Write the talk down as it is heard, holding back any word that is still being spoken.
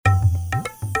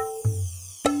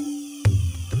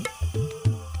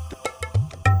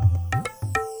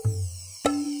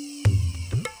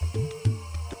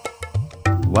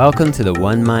Welcome to the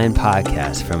One Mind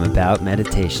podcast from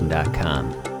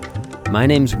AboutMeditation.com. My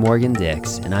name's Morgan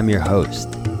Dix, and I'm your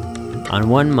host. On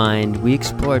One Mind, we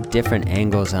explore different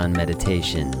angles on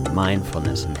meditation,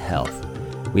 mindfulness, and health.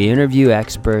 We interview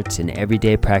experts and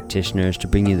everyday practitioners to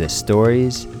bring you the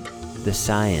stories, the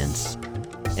science,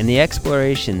 and the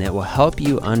exploration that will help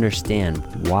you understand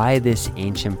why this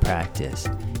ancient practice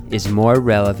is more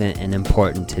relevant and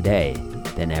important today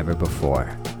than ever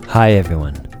before. Hi,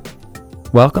 everyone.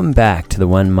 Welcome back to the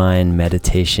One Mind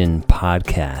Meditation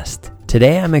podcast.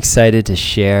 Today, I'm excited to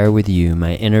share with you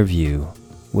my interview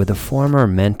with a former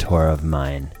mentor of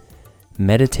mine,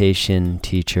 meditation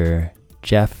teacher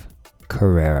Jeff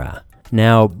Carreira.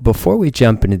 Now, before we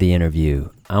jump into the interview,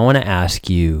 I want to ask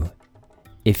you,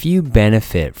 if you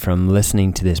benefit from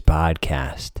listening to this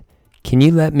podcast, can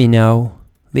you let me know?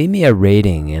 Leave me a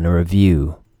rating and a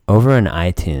review over on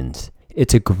iTunes.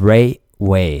 It's a great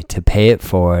way to pay it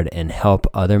forward and help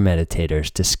other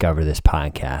meditators discover this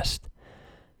podcast.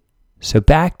 So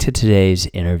back to today's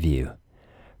interview.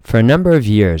 For a number of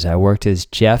years, I worked as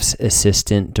Jeff's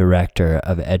assistant director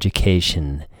of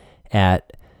education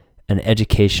at an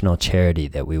educational charity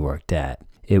that we worked at.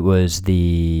 It was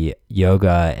the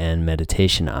yoga and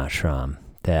meditation ashram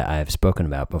that I've spoken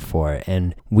about before,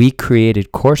 and we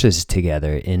created courses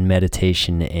together in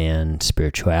meditation and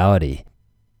spirituality.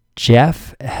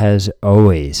 Jeff has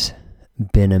always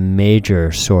been a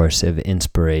major source of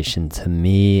inspiration to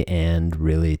me and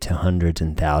really to hundreds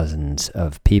and thousands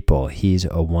of people. He's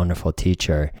a wonderful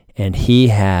teacher, and he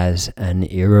has an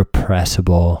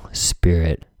irrepressible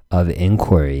spirit of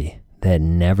inquiry that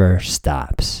never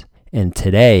stops. And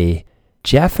today,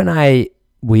 Jeff and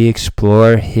we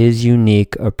explore his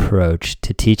unique approach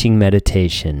to teaching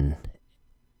meditation,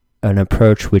 an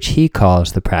approach which he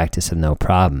calls the practice of no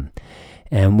problem.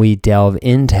 And we delve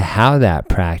into how that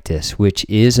practice, which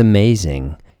is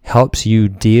amazing, helps you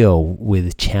deal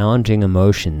with challenging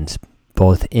emotions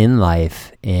both in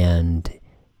life and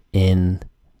in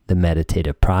the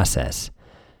meditative process.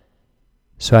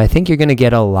 So I think you're going to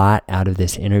get a lot out of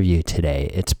this interview today.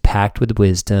 It's packed with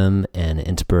wisdom and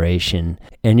inspiration,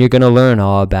 and you're going to learn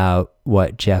all about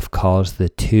what Jeff calls the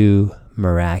two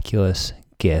miraculous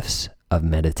gifts of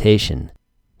meditation.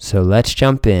 So let's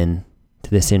jump in to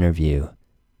this interview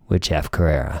with Jeff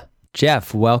Carreira.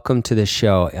 Jeff, welcome to the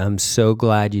show. I'm so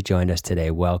glad you joined us today.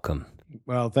 Welcome.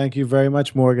 Well, thank you very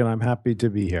much, Morgan. I'm happy to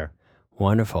be here.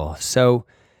 Wonderful. So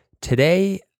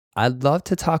today, I'd love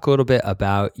to talk a little bit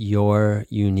about your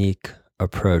unique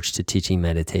approach to teaching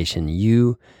meditation.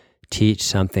 You teach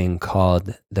something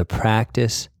called the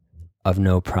practice of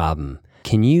no problem.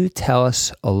 Can you tell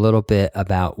us a little bit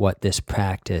about what this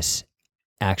practice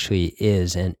actually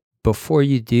is? And before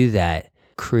you do that,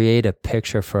 create a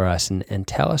picture for us and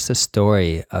tell us the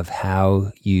story of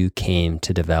how you came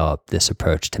to develop this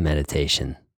approach to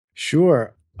meditation.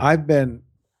 Sure. I've been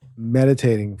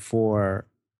meditating for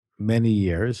many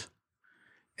years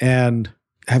and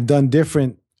have done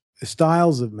different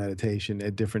styles of meditation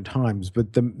at different times.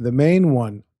 But the main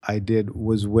one I did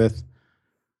was with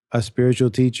a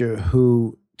spiritual teacher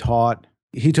who taught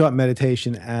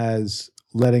meditation as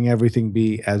letting everything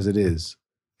be as it is.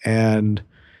 And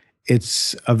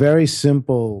it's a very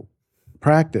simple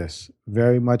practice,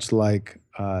 very much like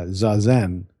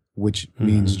Zazen, which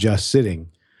means just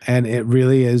sitting. And it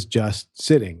really is just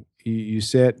sitting. You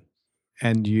sit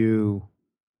and you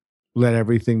let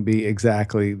everything be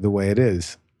exactly the way it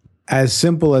is. As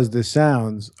simple as this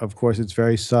sounds, of course, it's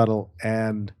very subtle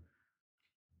and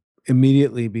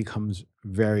immediately becomes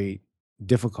very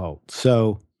difficult.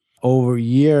 So over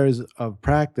years of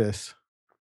practice,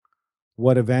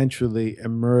 what eventually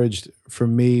emerged for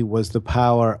me was the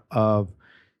power of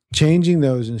changing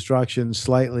those instructions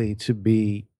slightly to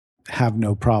have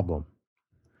no problem.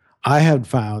 I had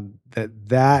found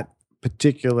that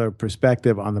particular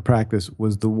perspective on the practice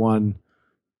was the one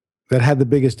that had the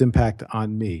biggest impact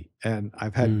on me. And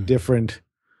I've had different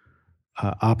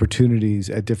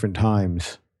opportunities at different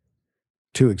times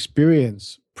to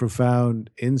experience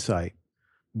profound insight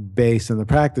based on the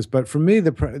practice. But for me,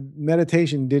 the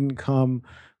meditation didn't come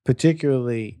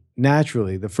particularly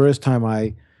naturally. The first time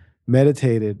I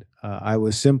meditated, I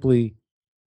was simply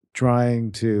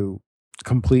trying to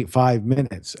complete 5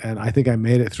 minutes. And I think I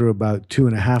made it through about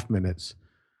 2.5 minutes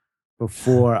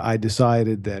before I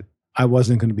decided that I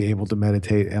wasn't going to be able to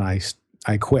meditate, and I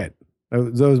quit.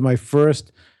 That was my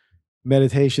first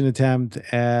meditation attempt,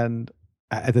 and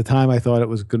at the time I thought it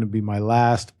was going to be my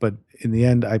last, but in the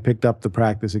end I picked up the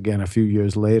practice again a few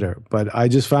years later. But I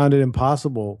just found it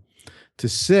impossible to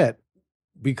sit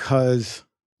because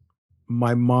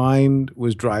my mind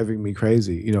was driving me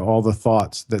crazy. All the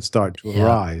thoughts that start to Yeah.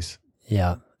 arise.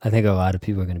 Yeah. I think a lot of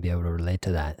people are going to be able to relate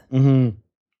to that. Mm-hmm.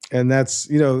 And that's,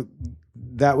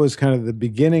 that was kind of the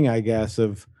beginning, I guess,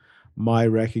 of my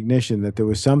recognition that there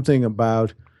was something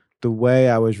about the way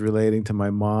I was relating to my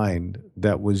mind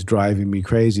that was driving me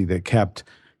crazy, that kept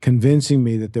convincing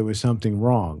me that there was something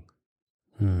wrong.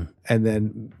 And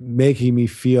then making me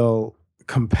feel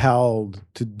compelled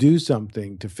to do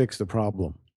something to fix the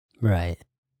problem. Right.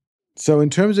 So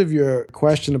in terms of your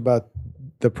question about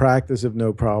the practice of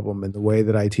no problem and the way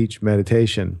that I teach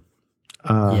meditation,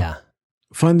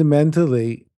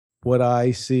 fundamentally, what I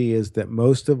see is that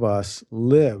most of us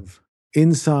live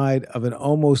inside of an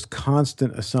almost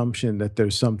constant assumption that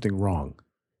there's something wrong.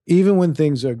 Even when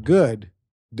things are good,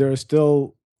 there are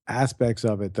still aspects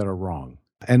of it that are wrong.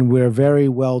 And we're very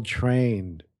well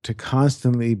trained to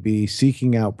constantly be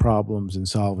seeking out problems and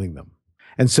solving them.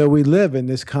 And so we live in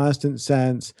this constant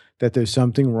sense that there's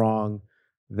something wrong,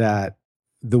 that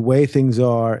the way things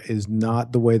are is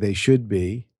not the way they should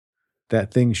be,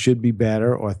 that things should be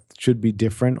better or should be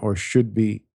different or should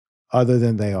be other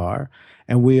than they are.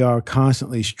 And we are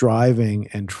constantly striving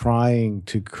and trying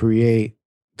to create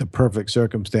the perfect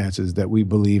circumstances that we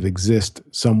believe exist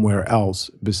somewhere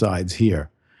else besides here.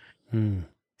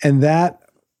 And that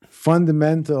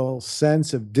fundamental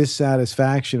sense of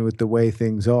dissatisfaction with the way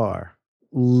things are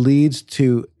leads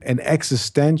to an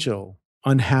existential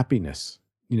unhappiness,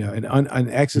 an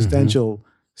existential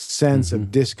sense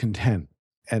of discontent.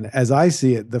 And as I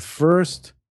see it, the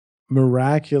first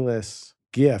miraculous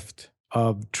gift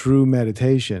of true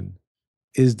meditation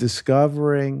is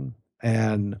discovering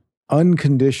an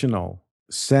unconditional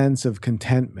sense of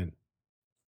contentment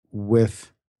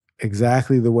with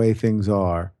exactly the way things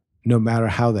are, no matter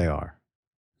how they are.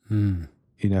 And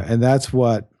that's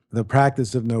what the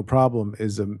practice of no problem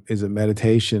is a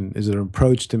meditation, is an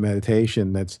approach to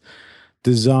meditation that's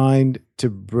designed to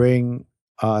bring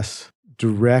us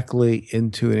directly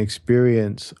into an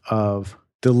experience of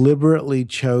deliberately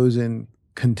chosen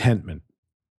contentment.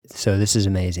 So this is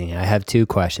amazing. I have two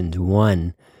questions.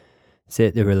 One,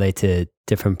 that relate to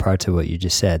different parts of what you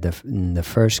just said. The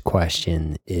first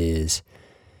question is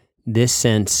this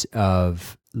sense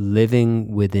of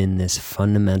living within this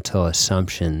fundamental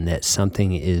assumption that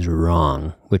something is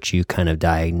wrong, which you kind of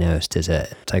diagnosed as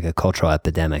it's like a cultural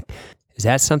epidemic. Is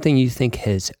that something you think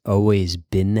has always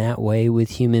been that way with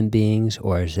human beings,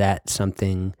 or is that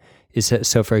something,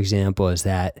 so for example, is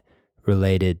that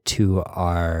related to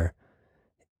our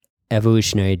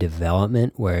evolutionary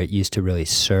development where it used to really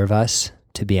serve us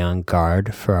to be on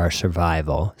guard for our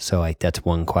survival? So like that's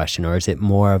one question. Or is it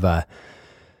more of a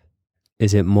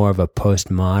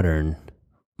postmodern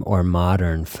or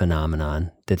modern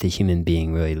phenomenon that the human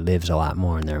being really lives a lot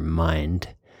more in their mind,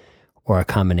 or a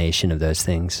combination of those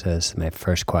things? So that's my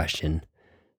first question.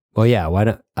 Well, yeah,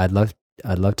 I'd love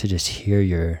to just hear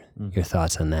your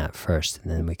thoughts on that first,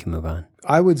 and then we can move on.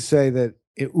 I would say that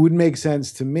it would make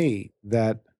sense to me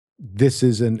that this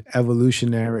is an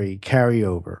evolutionary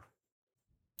carryover,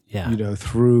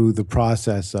 through the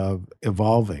process of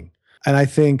evolving. And I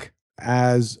think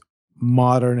as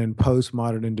modern and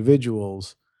postmodern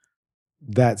individuals,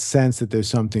 that sense that there's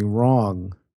something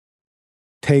wrong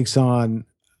takes on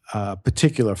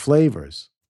particular flavors,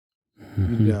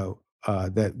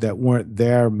 that weren't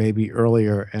there maybe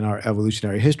earlier in our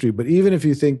evolutionary history. But even if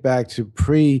you think back to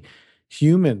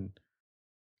pre-human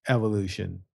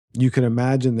evolution, you can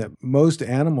imagine that most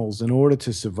animals, in order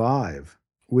to survive,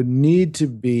 would need to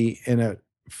be in a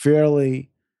fairly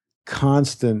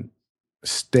constant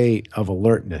state of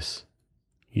alertness.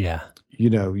 Yeah.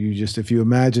 If you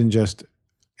imagine just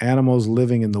animals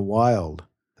living in the wild,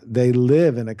 they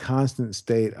live in a constant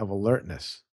state of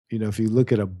alertness. If you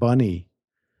look at a bunny,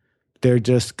 they're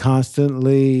just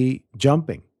constantly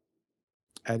jumping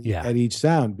at each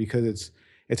sound, because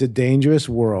it's a dangerous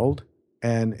world.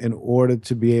 And in order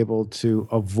to be able to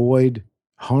avoid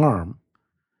harm,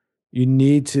 you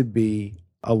need to be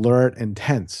alert and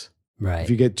tense. Right. If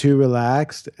you get too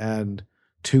relaxed and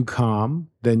too calm,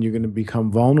 then you're going to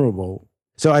become vulnerable.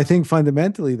 So I think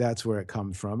fundamentally that's where it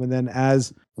comes from. And then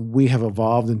as we have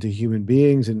evolved into human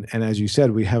beings, and as you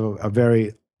said, we have a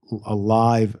very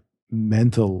alive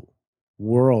mental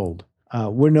world,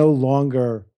 we're no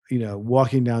longer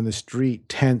walking down the street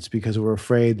tense because we're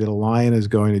afraid that a lion is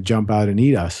going to jump out and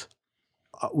eat us.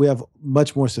 We have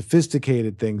much more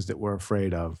sophisticated things that we're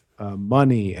afraid of,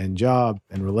 money and job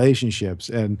and relationships.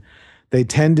 And they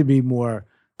tend to be more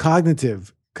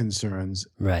cognitive concerns,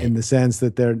 right, in the sense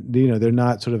that they're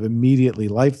not sort of immediately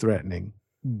life-threatening.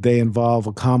 They involve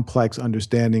a complex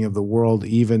understanding of the world,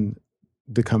 even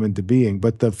to come into being.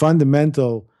 But the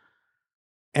fundamental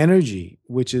energy,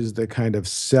 which is the kind of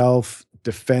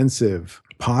self-defensive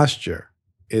posture,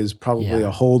 is probably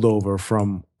a holdover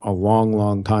from a long,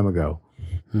 long time ago.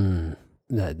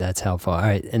 That's helpful. All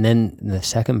right. And then the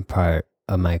second part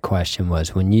of my question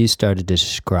was, when you started to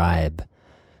describe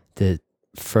the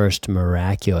first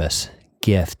miraculous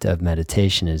gift of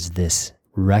meditation is this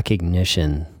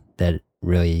recognition that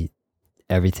really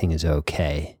everything is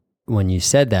okay. When you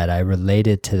said that, I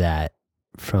related to that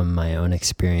from my own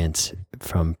experience.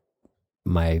 From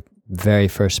my very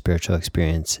first spiritual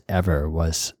experience ever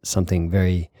was something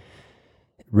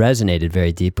resonated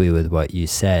very deeply with what you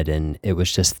said. And it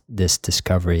was just this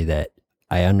discovery that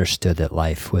I understood that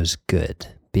life was good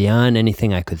beyond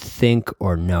anything I could think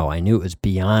or know. I knew it was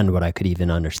beyond what I could even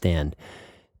understand,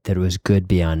 that it was good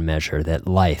beyond measure, that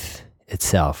life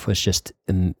itself was just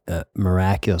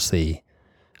miraculously,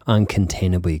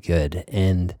 uncontainably good.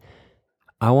 And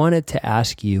I wanted to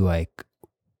ask you, like,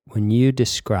 when you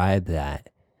describe that,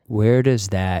 where does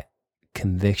that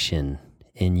conviction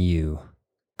in you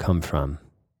come from?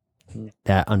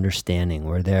 That understanding?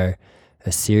 Were there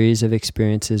a series of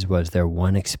experiences? Was there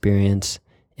one experience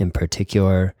in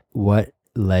particular? What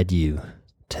led you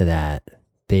to that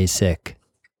basic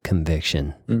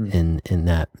conviction in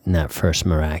that first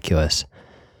miraculous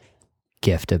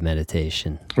gift of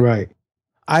meditation? Right.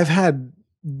 I've had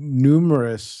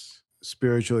numerous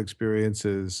spiritual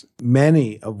experiences,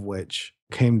 many of which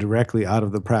came directly out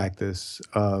of the practice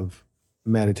of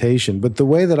meditation. But the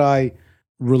way that I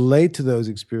relate to those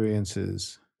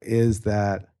experiences is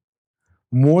that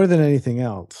more than anything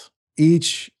else,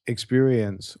 each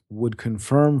experience would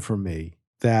confirm for me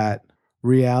that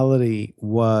reality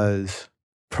was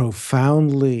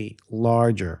profoundly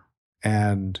larger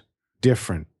and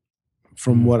different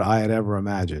from what I had ever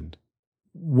imagined.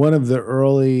 One of the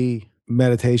early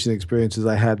meditation experiences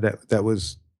I had that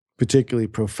was particularly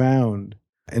profound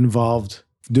involved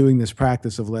doing this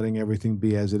practice of letting everything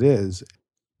be as it is,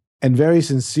 and very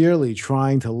sincerely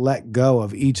trying to let go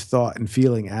of each thought and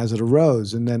feeling as it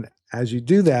arose. And then as you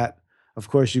do that, of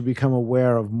course, you become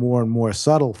aware of more and more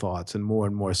subtle thoughts and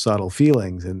more subtle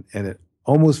feelings. And it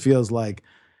almost feels like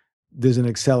there's an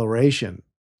acceleration.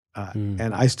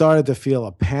 And I started to feel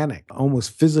a panic,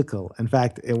 almost physical. In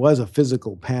fact, it was a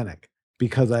physical panic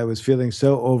because I was feeling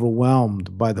so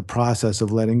overwhelmed by the process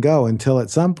of letting go, until at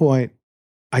some point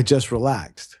I just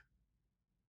relaxed.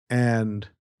 And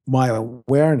my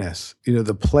awareness,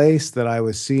 the place that I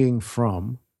was seeing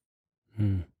from,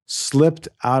 slipped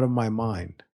out of my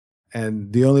mind.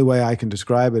 And the only way I can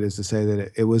describe it is to say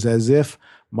that it was as if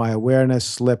my awareness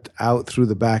slipped out through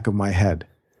the back of my head.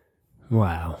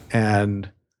 Wow.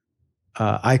 And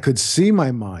I could see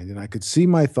my mind and I could see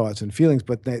my thoughts and feelings,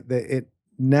 but it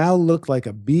now looked like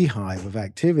a beehive of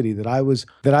activity that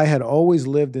I had always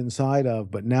lived inside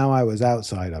of, but now I was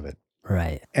outside of it.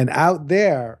 Right. And out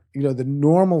there, the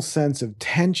normal sense of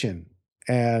tension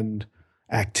and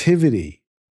activity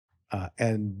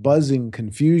and buzzing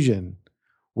confusion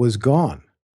was gone.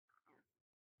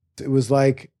 It was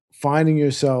like finding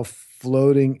yourself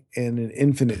floating in an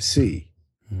infinite sea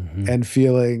and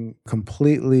feeling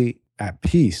completely at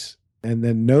peace, and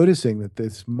then noticing that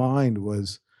this mind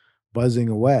was buzzing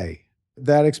away.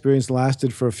 That experience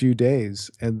lasted for a few days,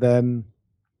 and then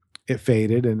it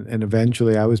faded, and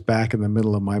eventually I was back in the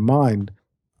middle of my mind.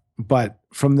 But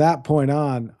from that point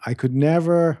on, I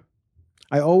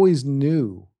always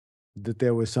knew that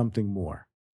there was something more.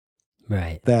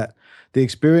 Right. That the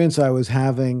experience I was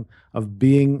having of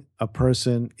being a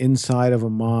person inside of a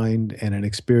mind and an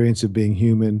experience of being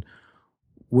human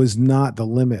was not the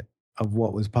limit of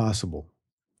what was possible.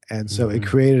 And so it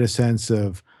created a sense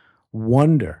of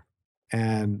wonder,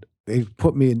 and it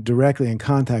put me directly in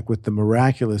contact with the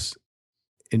miraculous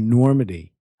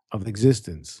enormity of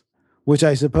existence, which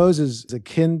I suppose is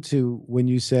akin to when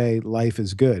you say life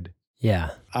is good.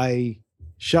 Yeah. I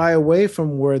shy away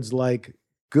from words like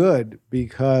good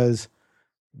because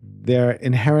they're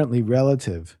inherently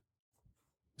relative.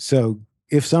 So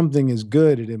if something is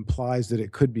good, it implies that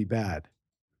it could be bad.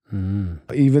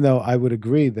 Even though I would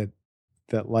agree that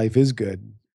life is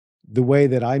good, the way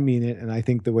that I mean it, and I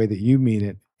think the way that you mean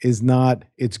it, is not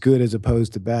it's good as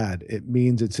opposed to bad. It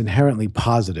means it's inherently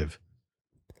positive.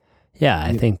 Yeah,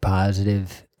 I think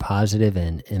positive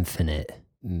and infinite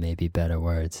may be better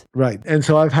words. Right. And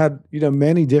so I've had,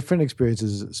 many different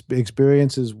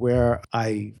experiences where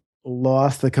I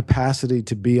lost the capacity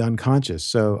to be unconscious.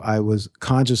 So I was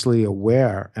consciously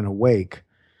aware and awake,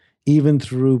 even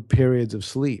through periods of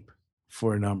sleep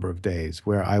for a number of days,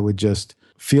 where I would just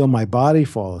feel my body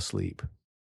fall asleep.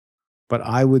 but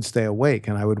I would stay awake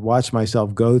and I would watch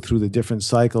myself go through the different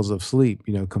cycles of sleep,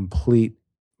 complete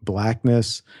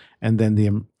blackness, and then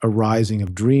the arising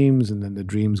of dreams, and then the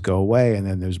dreams go away, and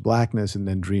then there's blackness, and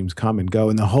then dreams come and go.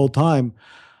 And the whole time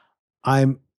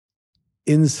I'm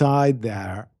inside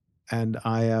there, and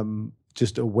I am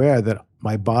just aware that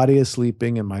my body is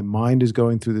sleeping and my mind is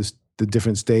going through the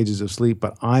different stages of sleep,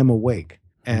 but I'm awake.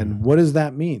 And what does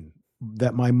that mean?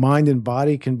 That my mind and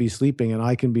body can be sleeping and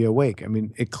I can be awake. I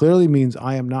mean, it clearly means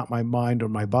I am not my mind or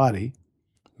my body.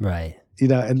 Right.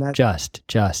 And that just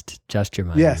your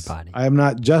mind yes, and your body. I am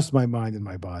not just my mind and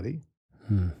my body.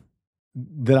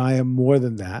 That I am more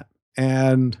than that.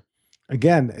 And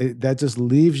again, that just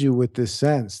leaves you with this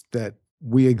sense that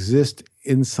we exist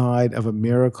inside of a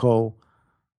miracle,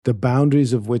 the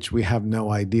boundaries of which we have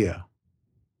no idea.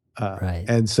 Right.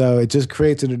 And so it just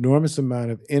creates an enormous amount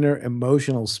of inner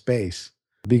emotional space,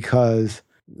 because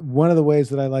one of the ways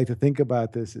that I like to think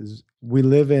about this is we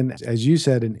live in, as you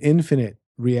said, an infinite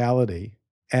reality,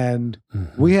 and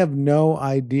we have no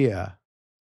idea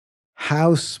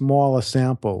how small a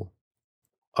sample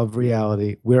of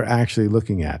reality we're actually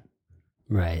looking at.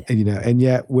 Right. And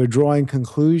yet we're drawing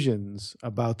conclusions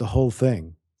about the whole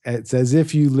thing. It's as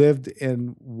if you lived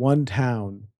in one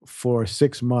town for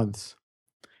 6 months,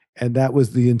 and that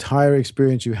was the entire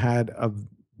experience you had of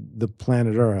the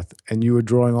planet Earth, and you were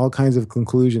drawing all kinds of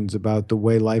conclusions about the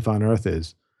way life on Earth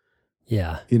is.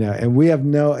 Yeah. And we have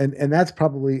and that's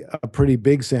probably a pretty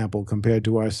big sample compared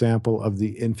to our sample of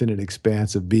the infinite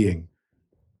expanse of being.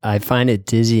 I find it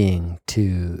dizzying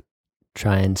to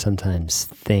try and sometimes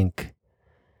think,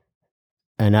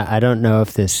 and I don't know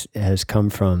if this has come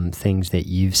from things that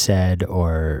you've said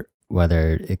or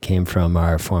whether it came from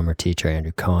our former teacher,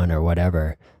 Andrew Cohen, or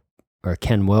whatever, or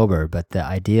Ken Wilber, but the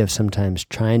idea of sometimes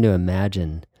trying to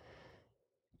imagine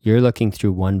you're looking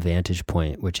through one vantage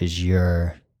point, which is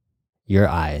your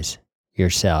eyes,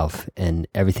 yourself, and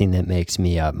everything that makes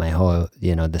me up, my whole,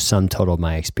 the sum total of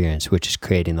my experience, which is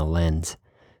creating the lens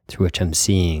through which I'm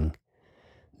seeing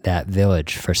that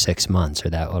village for 6 months or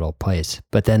that little place.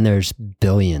 But then there's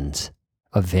billions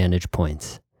of vantage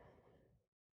points.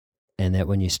 And that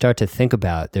when you start to think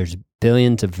about, there's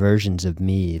billions of versions of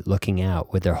me looking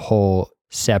out with their whole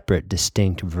separate,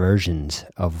 distinct versions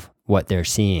of what they're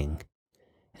seeing.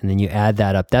 And then you add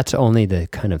that up, that's only the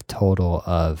kind of total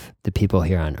of the people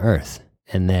here on Earth.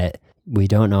 And that we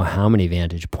don't know how many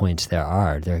vantage points there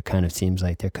are. There kind of seems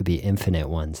like there could be infinite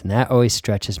ones. And that always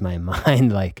stretches my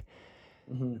mind. Like,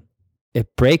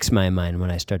 it breaks my mind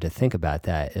when I start to think about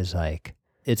that, is like,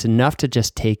 it's enough to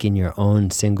just take in your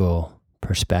own single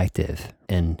perspective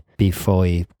and be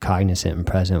fully cognizant and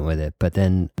present with it. But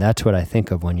then that's what I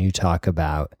think of when you talk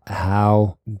about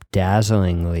how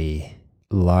dazzlingly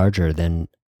larger than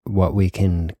what we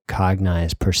can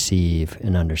cognize, perceive,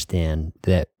 and understand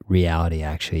that reality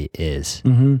actually is.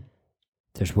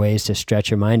 There's ways to stretch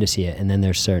your mind to see it. And then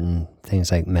there's certain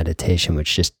things like meditation,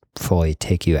 which just fully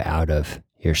take you out of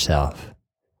yourself.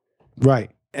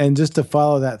 Right. And just to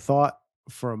follow that thought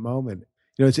for a moment,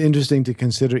 it's interesting to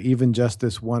consider even just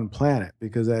this one planet,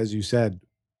 because as you said,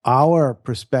 our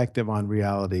perspective on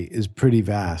reality is pretty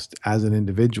vast as an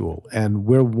individual. And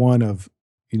we're one of,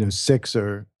 6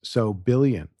 or so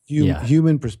billion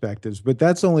human perspectives, but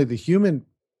that's only the human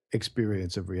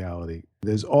experience of reality.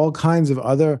 There's all kinds of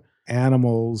other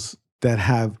animals that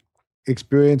have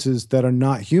experiences that are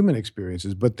not human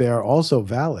experiences, but they are also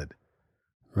valid.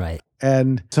 Right.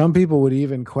 And some people would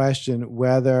even question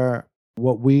whether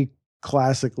what we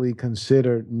classically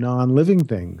consider non-living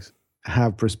things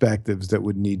have perspectives that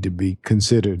would need to be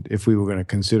considered if we were going to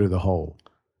consider the whole.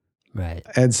 Right.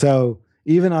 And so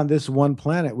even on this one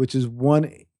planet, which is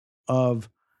one of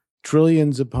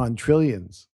trillions upon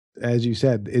trillions, as you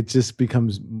said, it just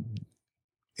becomes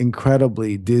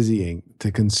incredibly dizzying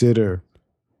to consider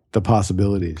the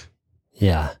possibilities.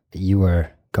 Yeah. You were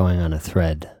going on a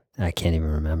thread. I can't even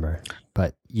remember.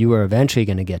 But you were eventually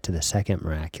going to get to the second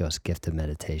miraculous gift of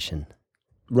meditation.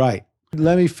 Right.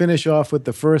 Let me finish off with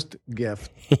the first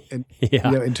gift in,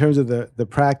 in terms of the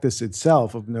practice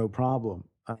itself of no problem.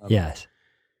 Yes.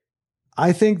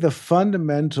 I think the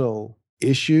fundamental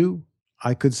issue,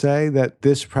 I could say, that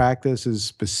this practice is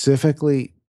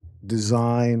specifically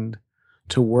designed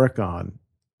to work on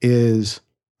is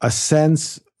a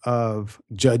sense of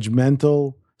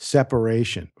judgmental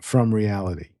separation from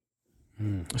reality.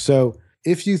 So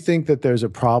if you think that there's a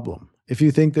problem, if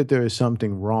you think that there is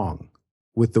something wrong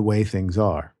with the way things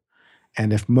are,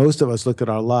 and if most of us look at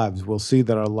our lives, we'll see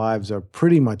that our lives are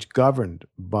pretty much governed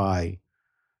by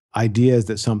ideas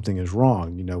that something is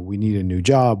wrong. We need a new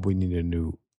job, we need a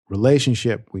new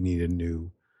relationship, we need a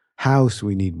new house,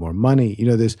 we need more money.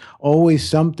 There's always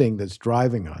something that's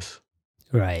driving us,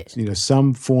 Right.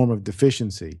 some form of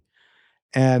deficiency.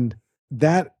 And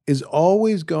that is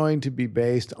always going to be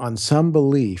based on some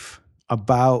belief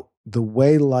about the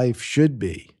way life should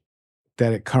be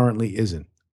that it currently isn't.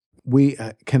 We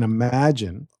can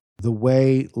imagine the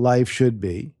way life should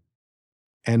be,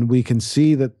 and we can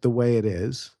see that the way it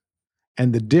is,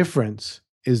 and the difference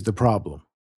is the problem.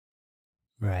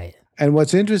 Right. And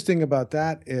what's interesting about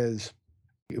that is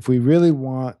if we really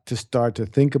want to start to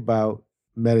think about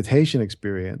meditation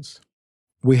experience,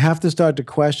 we have to start to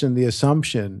question the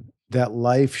assumption that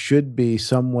life should be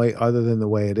some way other than the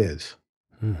way it is.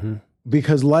 Mm-hmm.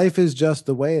 Because life is just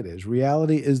the way it is.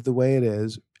 Reality is the way it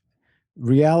is.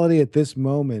 Reality at this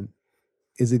moment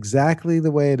is exactly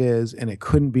the way it is, and it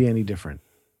couldn't be any different.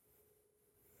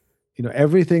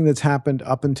 Everything that's happened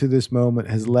up until this moment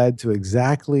has led to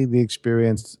exactly the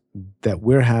experience that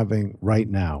we're having right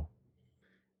now.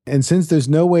 And since there's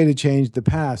no way to change the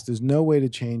past, there's no way to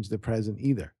change the present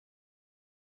either.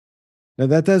 Now,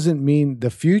 that doesn't mean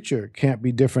the future can't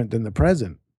be different than the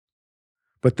present,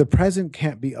 but the present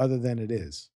can't be other than it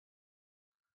is.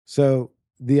 So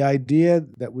the idea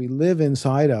that we live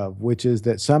inside of, which is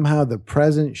that somehow the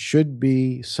present should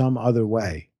be some other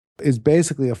way, is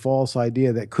basically a false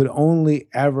idea that could only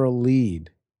ever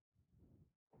lead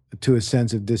to a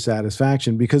sense of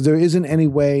dissatisfaction, because there isn't any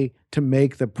way to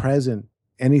make the present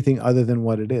anything other than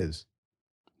what it is.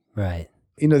 Right.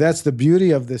 That's the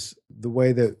beauty of this, the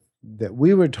way that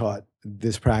we were taught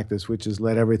this practice, which is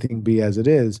let everything be as it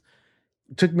is.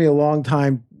 It took me a long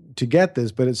time to get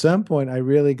this, but at some point I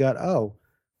really got,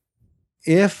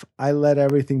 if I let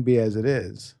everything be as it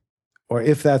is, or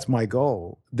if that's my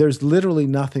goal, there's literally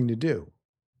nothing to do,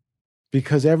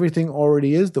 because everything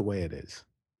already is the way it is.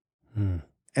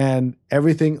 And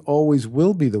everything always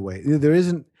will be the way.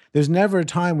 There's never a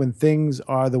time when things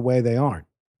are the way they aren't.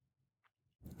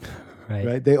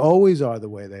 Right? They always are the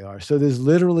way they are. So there's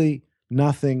literally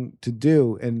nothing to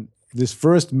do. And this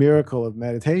first miracle of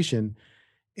meditation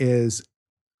is,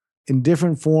 in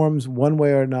different forms, one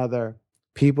way or another,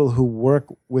 people who work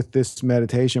with this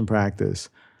meditation practice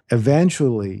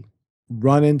eventually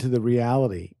run into the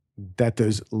reality that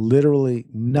there's literally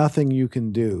nothing you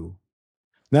can do.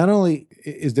 Not only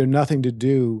is there nothing to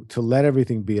do to let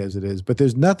everything be as it is, but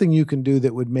there's nothing you can do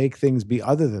that would make things be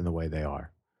other than the way they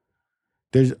are.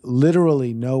 There's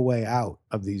literally no way out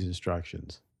of these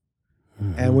instructions.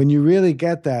 Mm-hmm. And when you really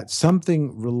get that,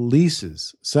 something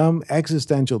releases, some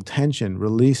existential tension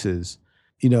releases.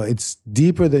 It's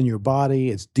deeper than your body,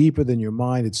 it's deeper than your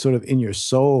mind, it's sort of in your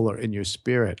soul or in your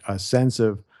spirit, a sense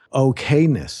of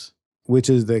okayness, which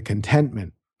is the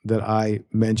contentment that I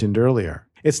mentioned earlier.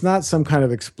 It's not some kind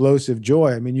of explosive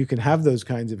joy. I mean, you can have those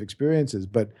kinds of experiences,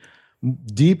 but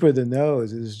deeper than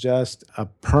those is just a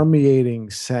permeating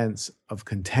sense of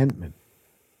contentment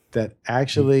that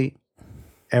actually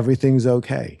everything's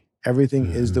okay. Everything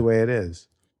is the way it is.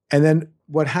 And then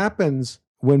what happens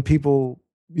when people,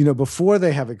 before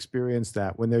they have experienced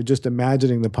that, when they're just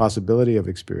imagining the possibility of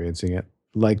experiencing it,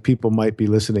 like people might be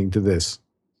listening to this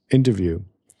interview,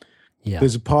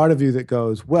 there's a part of you that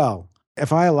goes, well,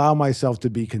 if I allow myself to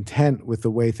be content with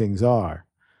the way things are,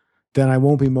 then I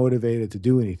won't be motivated to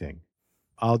do anything.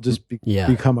 I'll just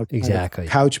become a kind of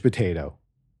couch potato,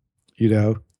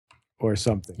 or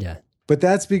something. Yeah. But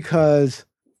that's because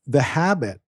the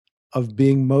habit of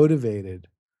being motivated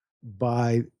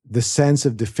by the sense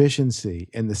of deficiency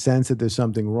and the sense that there's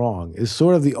something wrong is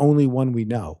sort of the only one we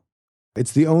know.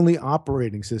 It's the only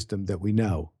operating system that we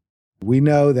know. We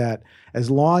know that as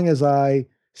long as I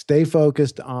stay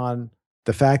focused on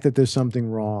the fact that there's something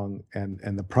wrong and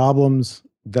the problems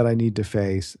that I need to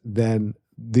face, then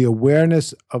the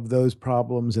awareness of those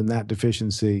problems and that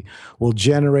deficiency will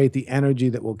generate the energy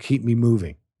that will keep me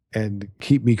moving and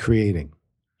keep me creating.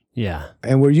 Yeah.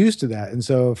 And we're used to that. And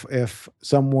so if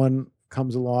someone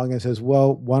comes along and says,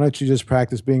 well, why don't you just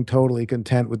practice being totally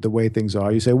content with the way things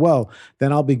are? You say, well,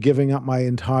 then I'll be giving up my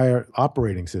entire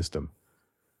operating system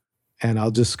and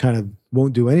I'll just kind of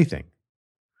won't do anything.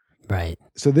 Right.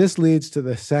 So this leads to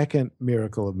the second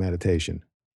miracle of meditation.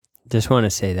 Just want to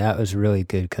say that was really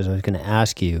good, because I was going to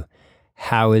ask you,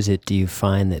 how is it do you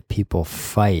find that people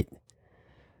fight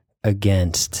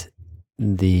against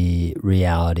the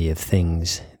reality of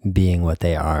things being what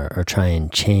they are, or try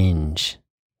and change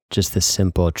just the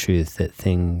simple truth that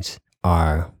things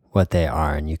are what they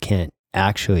are, and you can't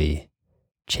actually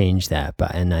change that?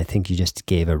 And I think you just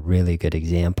gave a really good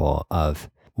example of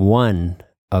one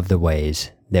of the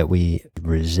ways that we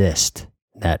resist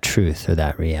that truth or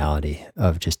that reality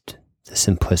of just the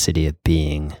simplicity of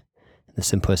being, the the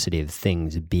simplicity of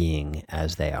things being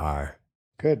as they are.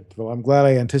 Good. Well, I'm glad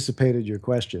I anticipated your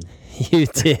question. You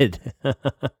did.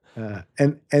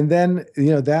 And then,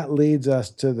 that leads us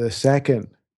to the second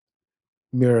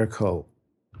miracle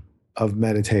of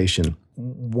meditation.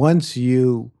 Once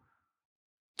you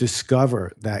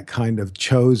discover that kind of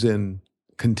chosen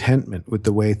contentment with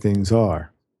the way things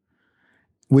are,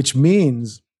 which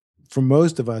means for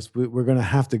most of us, we're going to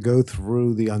have to go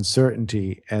through the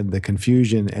uncertainty and the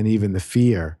confusion and even the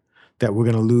fear that we're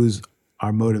going to lose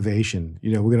our motivation.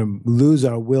 We're going to lose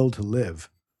our will to live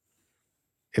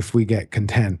if we get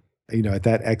content, at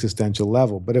that existential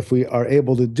level. But if we are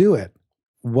able to do it,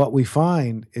 what we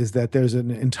find is that there's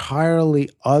an entirely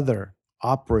other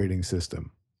operating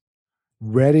system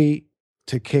ready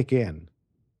to kick in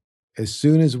as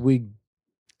soon as we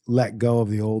let go of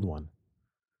the old one.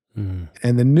 Mm.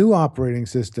 And the new operating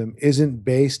system isn't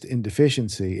based in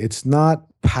deficiency. It's not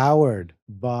powered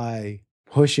by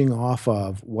pushing off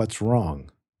of what's wrong.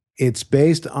 It's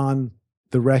based on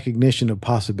the recognition of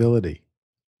possibility.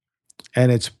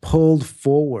 And it's pulled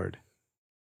forward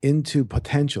into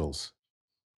potentials.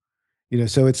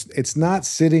 So it's not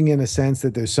sitting in a sense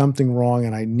that there's something wrong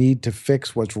and I need to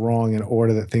fix what's wrong in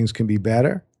order that things can be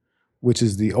better, which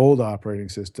is the old operating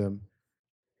system.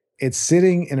 It's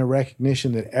sitting in a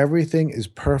recognition that everything is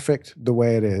perfect the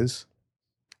way it is.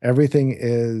 Everything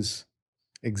is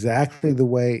exactly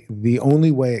the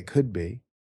only way it could be.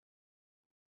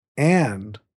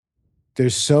 And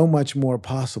there's so much more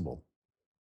possible.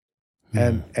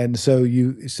 And so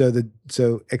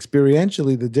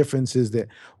experientially, the difference is that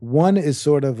one is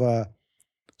sort of a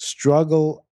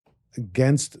struggle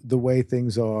against the way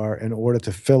things are in order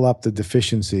to fill up the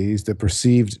deficiencies, the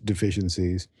perceived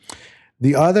deficiencies.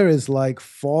 The other is like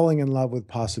falling in love with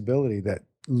possibility that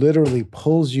literally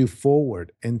pulls you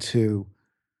forward into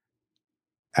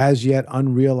as yet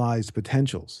unrealized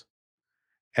potentials.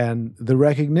 And the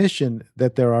recognition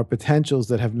that there are potentials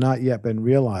that have not yet been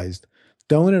realized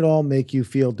don't at all make you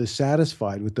feel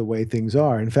dissatisfied with the way things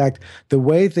are. In fact, the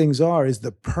way things are is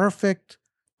the perfect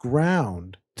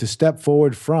ground to step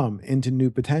forward from into new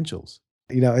potentials.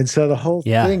 And so the whole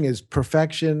thing is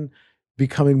perfection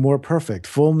becoming more perfect,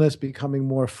 fullness becoming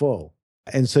more full.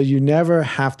 And so you never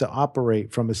have to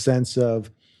operate from a sense of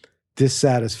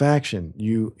dissatisfaction.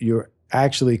 You're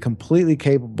actually completely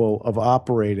capable of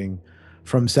operating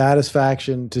from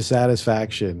satisfaction to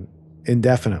satisfaction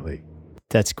indefinitely.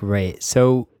 That's great.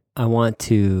 So I want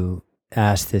to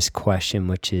ask this question,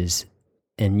 which is,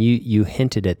 and you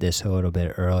hinted at this a little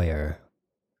bit earlier.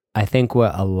 I think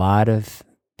what a lot of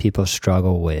people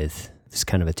struggle with, it's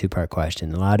kind of a two-part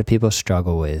question. A lot of people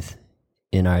struggle with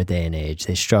in our day and age,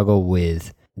 they struggle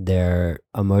with their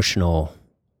emotional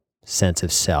sense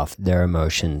of self, their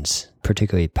emotions,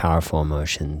 particularly powerful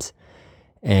emotions.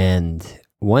 And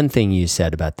one thing you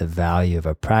said about the value of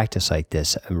a practice like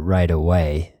this right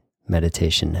away,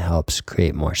 meditation helps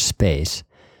create more space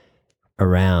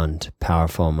around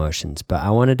powerful emotions. But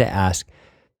I wanted to ask,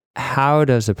 how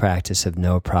does the practice of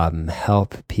no problem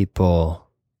help people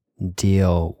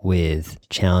deal with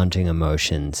challenging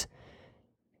emotions?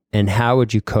 And how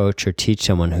would you coach or teach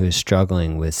someone who is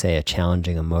struggling with, say, a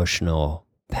challenging emotional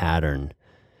pattern?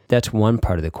 That's one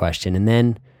part of the question. And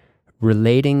then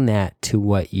relating that to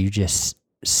what you just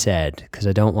said, because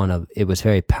I don't want to, it was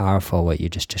very powerful what you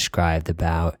just described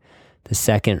about the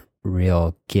second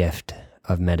real gift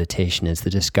of meditation is the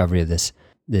discovery of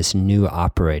this new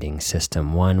operating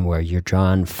system, one where you're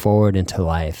drawn forward into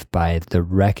life by the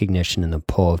recognition and the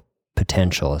pull of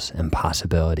potentials and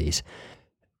possibilities.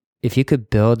 If you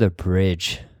could build a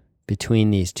bridge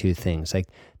between these two things, like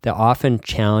the often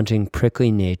challenging,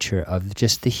 prickly nature of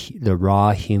just the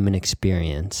raw human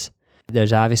experience,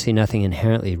 there's obviously nothing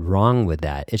inherently wrong with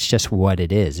that. It's just what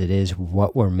it is. It is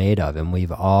what we're made of. And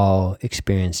we've all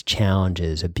experienced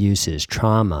challenges, abuses,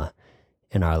 trauma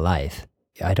in our life.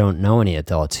 I don't know any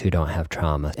adults who don't have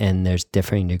trauma. And there's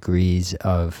differing degrees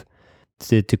of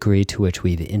the degree to which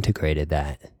we've integrated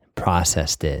that,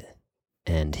 processed it,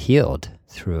 and healed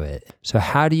through it. So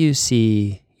how do you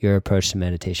see your approach to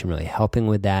meditation really helping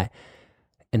with that?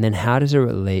 And then how does it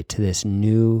relate to this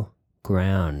new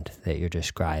ground that you're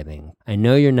describing? I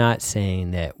know you're not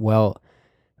saying that, well,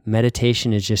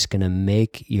 meditation is just going to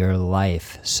make your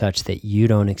life such that you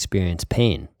don't experience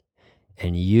pain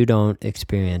and you don't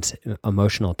experience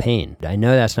emotional pain. I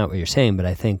know that's not what you're saying, but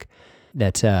I think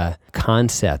that's a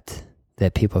concept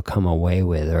that people come away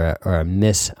with, or a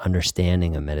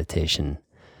misunderstanding of meditation,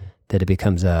 that it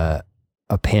becomes a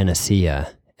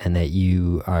panacea and that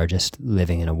you are just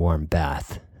living in a warm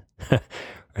bath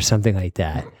or something like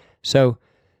that. So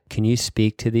can you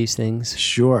speak to these things?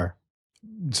 Sure.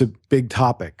 it's a big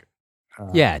topic.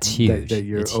 Yeah, it's huge. That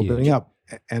you're It's opening huge. up.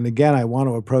 And again, I want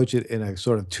to approach it in a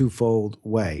sort of twofold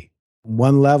way.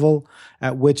 One level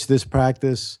at which this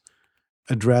practice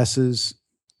addresses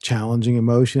challenging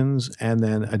emotions, and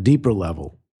then a deeper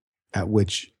level at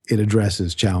which it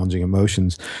addresses challenging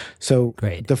emotions. So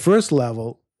Great. the first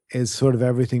level is sort of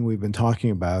everything we've been talking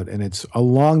about, and it's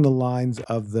along the lines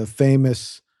of the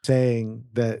famous saying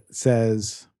that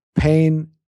says, pain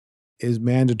is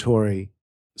mandatory,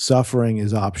 suffering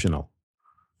is optional.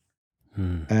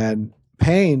 And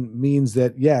pain means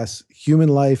that, yes, human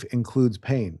life includes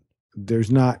pain.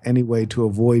 There's not any way to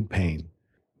avoid pain.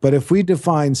 But if we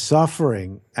define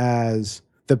suffering as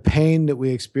the pain that we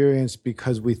experience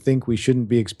because we think we shouldn't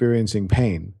be experiencing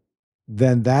pain,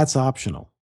 then that's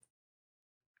optional.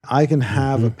 I can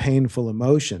have a painful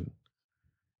emotion,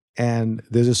 and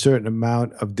there's a certain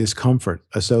amount of discomfort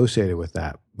associated with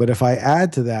that. But if I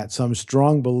add to that some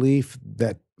strong belief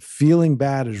that feeling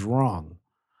bad is wrong,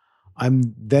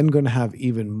 I'm then going to have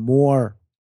even more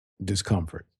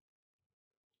discomfort.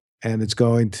 And it's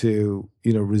going to,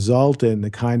 result in the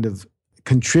kind of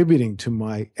contributing to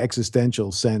my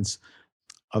existential sense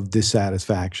of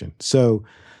dissatisfaction. So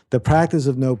the practice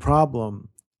of no problem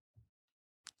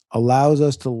allows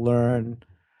us to learn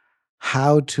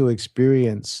how to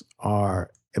experience our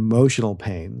emotional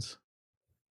pains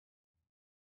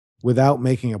without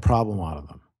making a problem out of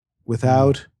them,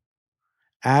 without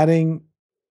adding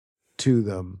to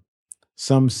them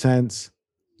some sense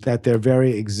that their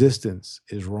very existence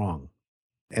is wrong.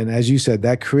 And as you said,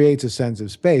 that creates a sense of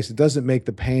space. It doesn't make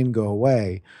the pain go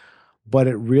away, but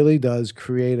it really does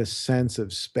create a sense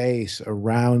of space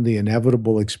around the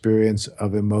inevitable experience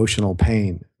of emotional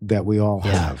pain that we all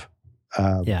have.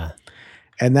 Yeah.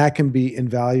 And that can be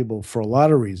invaluable for a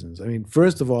lot of reasons. I mean,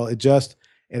 first of all, it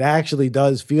actually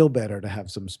does feel better to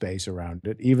have some space around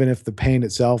it, even if the pain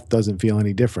itself doesn't feel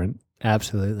any different.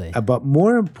 Absolutely. But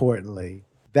more importantly,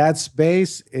 that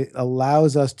space, it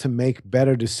allows us to make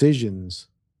better decisions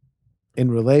in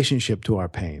relationship to our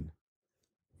pain.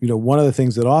 One of the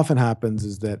things that often happens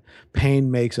is that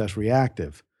pain makes us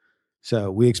reactive.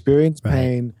 So we experience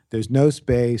pain, there's no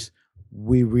space,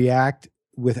 we react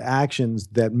with actions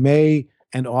that may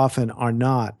and often are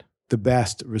not the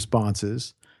best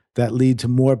responses that lead to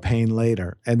more pain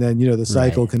later. And then, the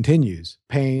cycle continues.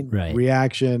 Pain,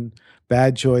 reaction,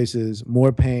 bad choices,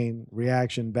 more pain,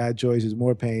 reaction, bad choices,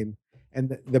 more pain.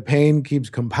 And the pain keeps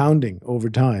compounding over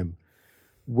time,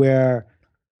 where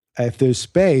if there's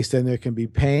space, then there can be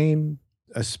pain,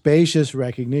 a spacious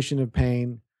recognition of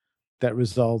pain that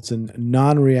results in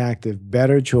non-reactive,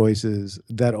 better choices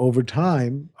that over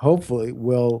time, hopefully,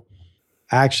 will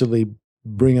actually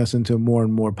bring us into a more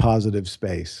and more positive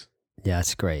space. Yeah,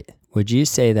 that's great. Would you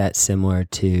say that's similar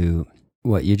to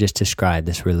what you just described,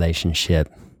 this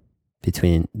relationship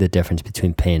between the difference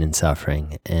between pain and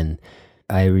suffering? And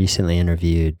I recently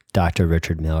interviewed Dr.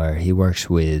 Richard Miller. He works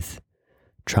with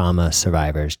trauma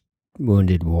survivors,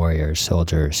 wounded warriors,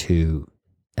 soldiers who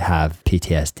have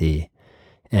PTSD.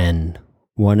 And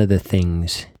one of the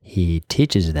things he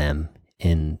teaches them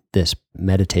in this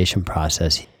meditation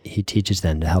process, he teaches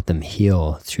them to help them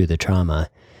heal through the trauma,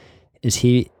 is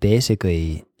he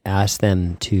basically asks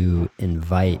them to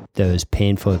invite those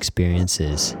painful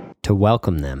experiences, to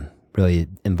welcome them, really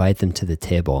invite them to the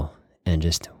table and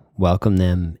just welcome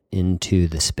them into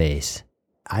the space.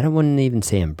 I don't want to even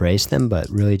say embrace them, but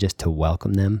really just to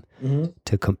welcome them,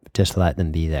 to just let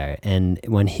them be there. And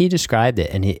when he described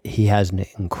it, and he has an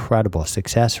incredible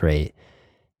success rate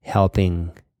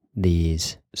helping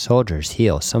these soldiers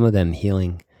heal, some of them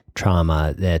healing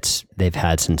trauma that they've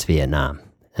had since Vietnam.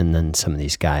 And then some of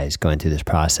these guys going through this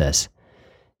process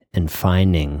and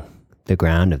finding the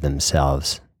ground of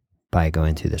themselves by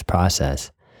going through this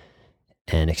process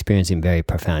and experiencing very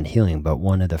profound healing. But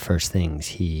one of the first things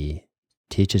he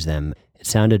teaches them, it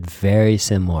sounded very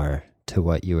similar to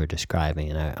what you were describing.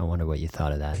 And I wonder what you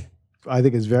thought of that. I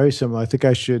think it's very similar. I think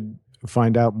I should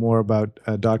find out more about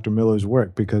Dr. Miller's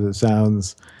work, because it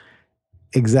sounds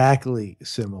exactly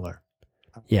similar.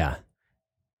 Yeah.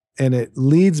 And it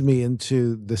leads me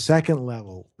into the second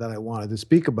level that I wanted to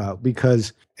speak about,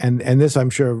 because, and this I'm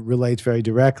sure relates very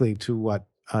directly to what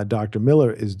Dr.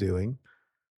 Miller is doing.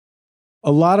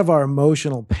 A lot of our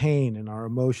emotional pain and our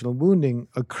emotional wounding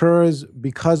occurs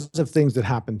because of things that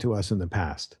happened to us in the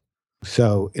past.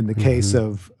 So in the case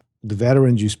of the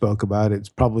veterans you spoke about, it's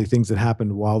probably things that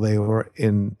happened while they were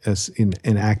in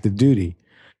active duty.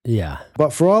 Yeah.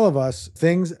 But for all of us,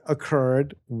 things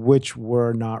occurred which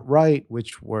were not right,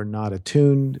 which were not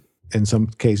attuned, in some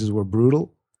cases were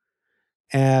brutal.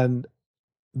 And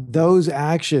those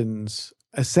actions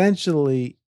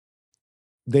essentially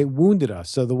they wounded us.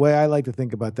 So the way I like to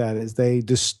think about that is they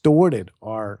distorted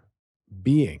our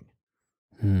being.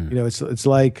 Hmm. It's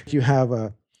like you have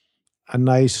a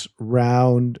nice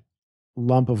round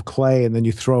lump of clay and then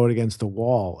you throw it against the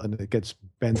wall and it gets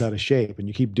bent out of shape, and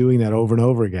you keep doing that over and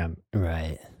over again.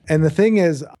 Right. And the thing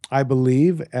is, I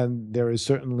believe, and there is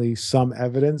certainly some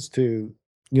evidence to,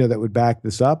 that would back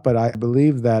this up, but I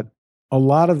believe that a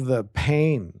lot of the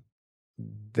pain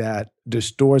that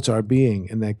distorts our being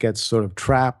and that gets sort of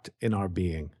trapped in our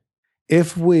being,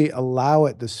 if we allow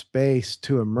it the space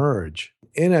to emerge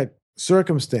in a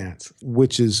circumstance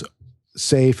which is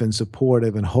safe and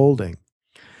supportive and holding,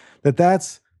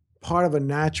 that's part of a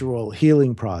natural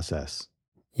healing process.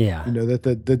 Yeah.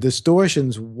 That the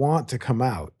distortions want to come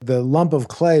out. The lump of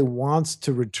clay wants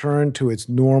to return to its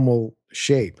normal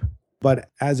shape. But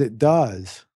as it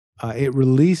does, it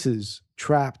releases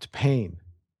trapped pain.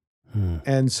 Hmm.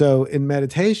 And so in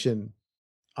meditation,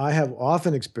 I have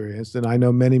often experienced, and I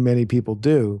know many, many people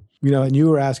do, and you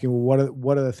were asking, well,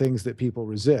 what are the things that people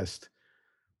resist?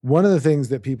 One of the things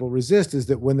that people resist is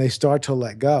that when they start to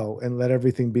let go and let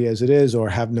everything be as it is or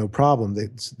have no problem,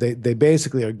 they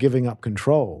basically are giving up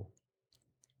control.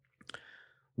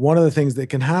 One of the things that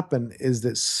can happen is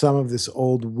that some of this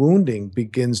old wounding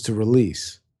begins to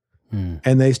release.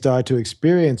 And they start to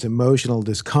experience emotional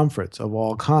discomforts of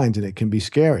all kinds, and it can be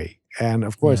scary. And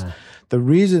of course, the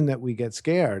reason that we get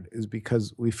scared is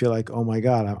because we feel like, oh my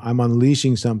God, I'm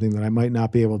unleashing something that I might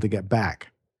not be able to get back.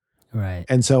 Right.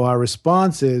 And so our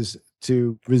response is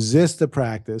to resist the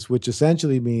practice, which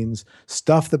essentially means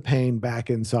stuff the pain back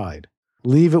inside.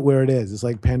 Leave it where it is. It's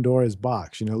like Pandora's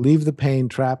box, leave the pain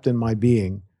trapped in my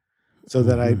being so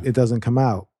that it doesn't come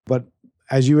out. But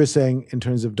as you were saying, in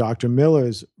terms of Dr.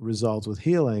 Miller's results with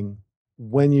healing,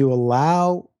 when you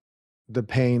allow the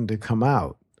pain to come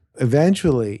out,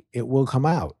 eventually it will come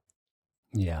out.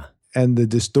 Yeah. And the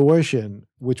distortion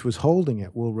which was holding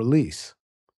it will release.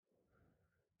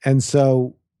 And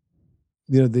so,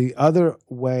 the other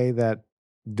way that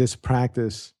this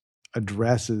practice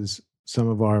addresses some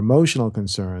of our emotional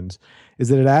concerns is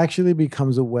that it actually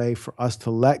becomes a way for us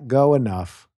to let go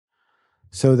enough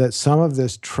so that some of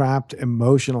this trapped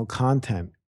emotional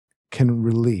content can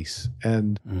release.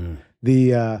 And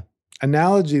the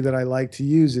analogy that I like to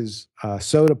use is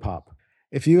soda pop.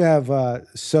 If you have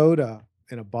soda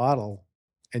in a bottle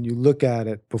and you look at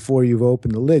it before you've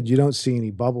opened the lid, you don't see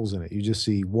any bubbles in it. You just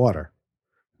see water.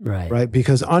 Right?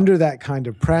 Because under that kind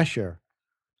of pressure,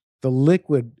 the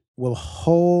liquid will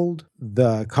hold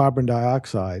the carbon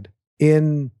dioxide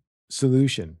in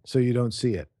solution so you don't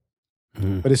see it.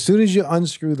 But as soon as you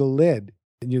unscrew the lid,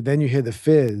 then you hear the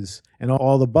fizz and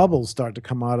all the bubbles start to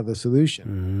come out of the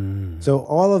solution. So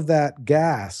all of that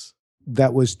gas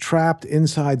that was trapped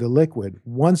inside the liquid,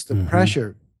 once the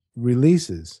pressure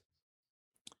releases,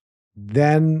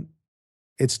 then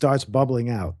it starts bubbling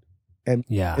out. And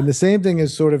the same thing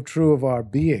is sort of true of our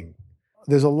being.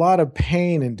 There's a lot of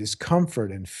pain and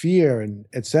discomfort and fear and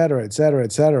et cetera, et cetera,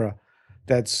 et cetera,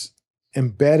 that's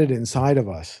embedded inside of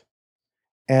us.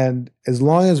 And as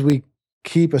long as we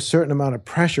keep a certain amount of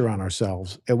pressure on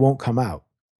ourselves, it won't come out.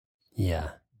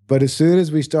 Yeah. But as soon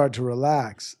as we start to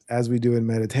relax, as we do in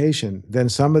meditation, then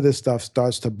some of this stuff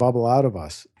starts to bubble out of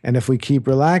us. And if we keep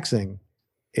relaxing,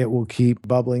 it will keep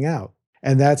bubbling out.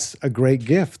 And that's a great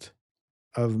gift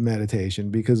of meditation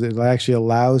because it actually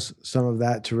allows some of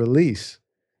that to release.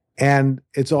 And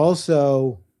it's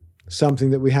also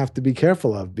something that we have to be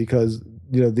careful of because,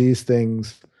 these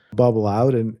things bubble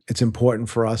out, and it's important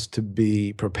for us to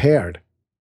be prepared.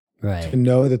 Right. To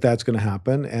know that that's going to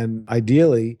happen, and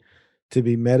ideally to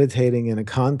be meditating in a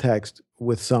context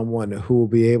with someone who will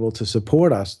be able to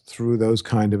support us through those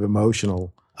kind of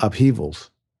emotional upheavals.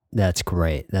 That's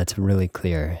great. That's really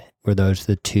clear. Were those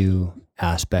the two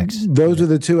aspects? Those are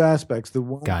the two aspects. The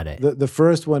one, Got it. The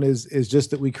first one is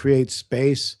just that we create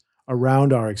space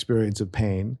around our experience of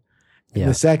pain. And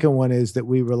the second one is that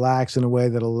we relax in a way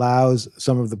that allows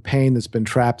some of the pain that's been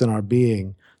trapped in our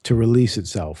being to release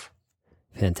itself.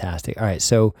 Fantastic. All right.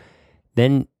 So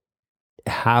then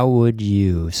how would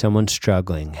you, someone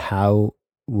struggling, how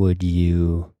would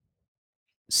you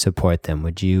support them?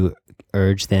 Would you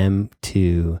urge them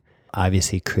to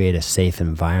obviously create a safe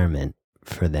environment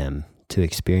for them to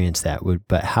experience that?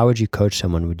 But how would you coach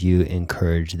someone? Would you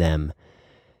encourage them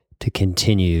to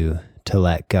continue to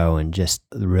let go and just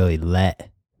really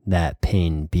let that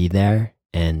pain be there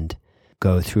and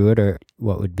go through it? Or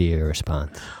what would be your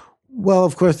response? Well,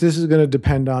 of course, this is going to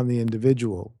depend on the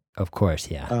individual. Of course,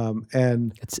 yeah.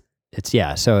 And it's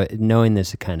yeah. So knowing this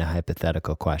is a kind of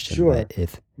hypothetical question. Sure.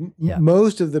 But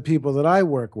most of the people that I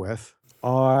work with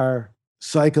are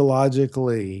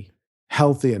psychologically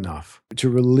healthy enough to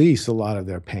release a lot of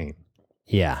their pain.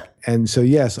 Yeah. And so,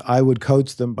 yes, I would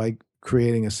coach them by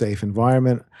creating a safe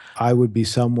environment. I would be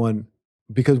someone,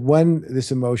 because when this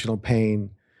emotional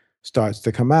pain starts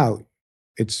to come out,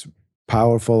 it's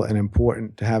powerful and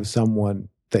important to have someone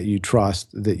that you trust,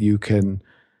 that you can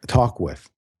talk with,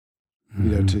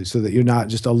 so that you're not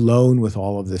just alone with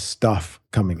all of this stuff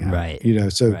coming out.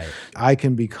 Right. So Right. I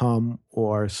can become,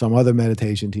 or some other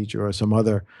meditation teacher or some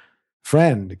other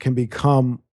friend can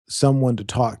become someone to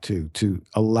talk to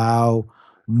allow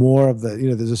more of the,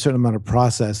 there's a certain amount of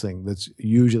processing that's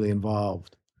usually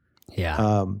involved.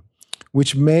 Yeah.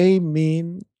 Which may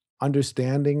mean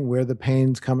understanding where the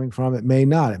pain's coming from. It may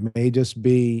not. It may just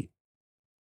be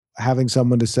having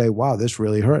someone to say, wow, this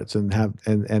really hurts, and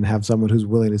have someone who's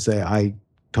willing to say, I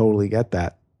totally get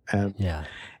that. And Yeah.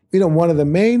 one of the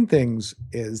main things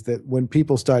is that when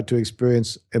people start to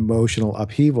experience emotional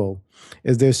upheaval,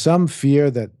 is there's some fear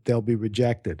that they'll be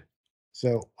rejected.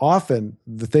 So often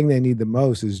the thing they need the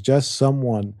most is just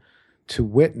someone to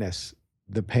witness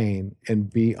the pain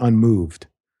and be unmoved.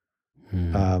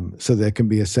 So there can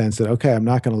be a sense that, okay, I'm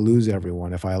not going to lose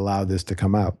everyone if I allow this to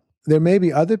come out. There may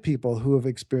be other people who have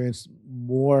experienced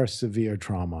more severe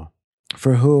trauma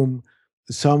for whom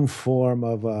some form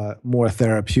of a more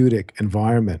therapeutic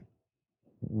environment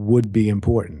would be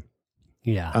important.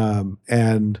 Yeah.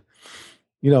 And,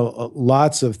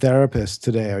 lots of therapists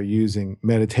today are using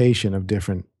meditation of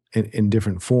in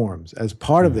different forms as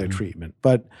part of their treatment.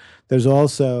 But there's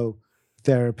also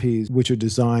therapies which are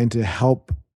designed to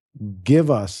help give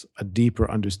us a deeper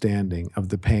understanding of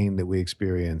the pain that we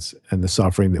experience and the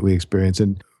suffering that we experience.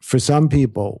 And for some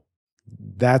people,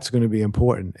 that's going to be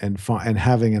important, and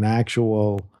having an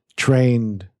actual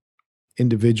trained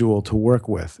individual to work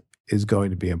with is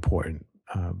going to be important.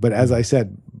 But as I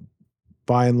said,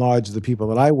 by and large, the people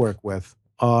that I work with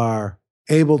are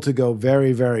able to go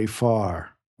very, very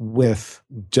far with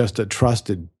just a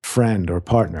trusted friend or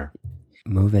partner.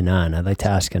 Moving on, I'd like to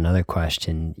ask another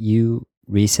question. You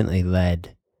recently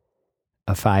led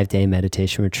a 5-day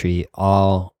meditation retreat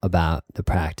all about the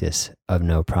practice of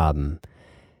no problem.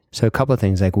 So a couple of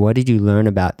things, like, what did you learn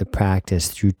about the practice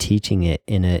through teaching it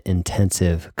in an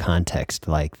intensive context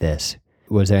like this?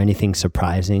 Was there anything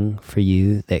surprising for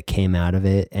you that came out of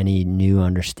it? Any new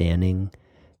understanding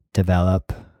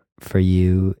develop for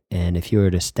you? And if you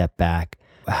were to step back,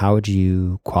 how would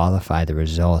you qualify the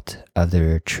result of the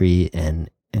retreat, and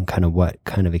kind of what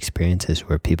kind of experiences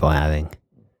were people having?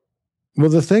 Well,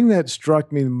 the thing that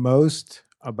struck me most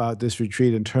about this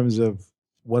retreat in terms of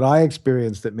what I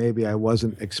experienced that maybe I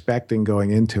wasn't expecting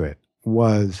going into it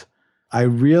was I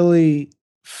really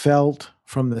felt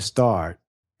from the start,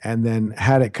 and then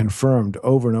had it confirmed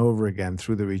over and over again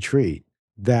through the retreat,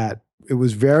 that it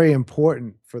was very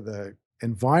important for the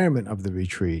environment of the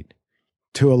retreat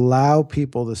to allow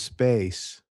people the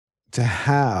space to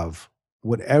have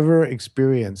whatever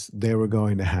experience they were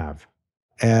going to have.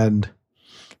 And,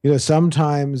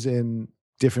 sometimes in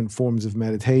different forms of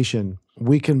meditation,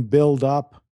 we can build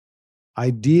up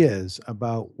ideas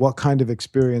about what kind of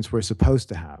experience we're supposed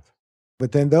to have.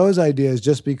 But then those ideas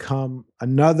just become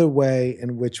another way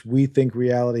in which we think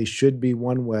reality should be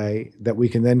one way that we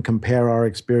can then compare our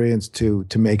experience to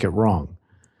make it wrong.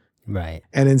 Right.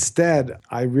 And instead,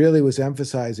 I really was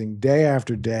emphasizing day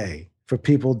after day for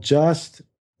people just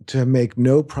to make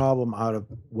no problem out of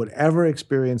whatever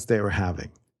experience they were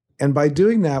having. And by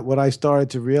doing that, what I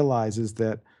started to realize is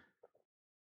that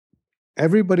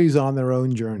everybody's on their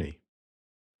own journey.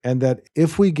 And that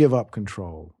if we give up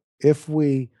control, if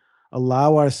we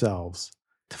allow ourselves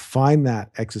to find that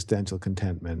existential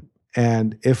contentment,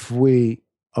 and if we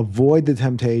avoid the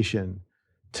temptation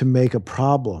to make a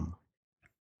problem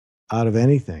out of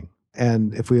anything,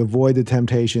 and if we avoid the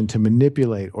temptation to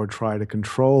manipulate or try to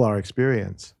control our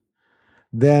experience,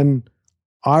 then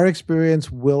our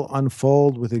experience will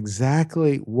unfold with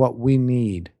exactly what we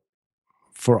need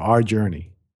for our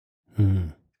journey.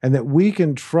 And that we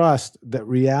can trust that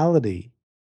reality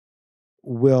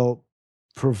will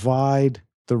provide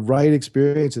the right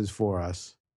experiences for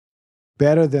us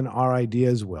better than our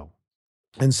ideas will.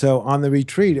 And so on the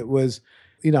retreat, it was,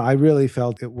 I really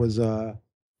felt it was an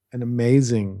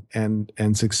amazing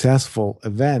and successful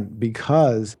event,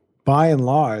 because by and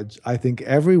large, I think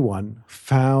everyone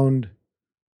found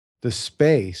the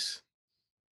space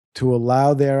to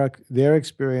allow their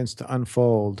experience to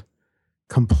unfold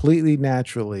completely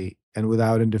naturally and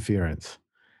without interference.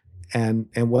 And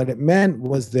what it meant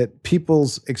was that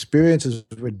people's experiences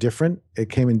were different. It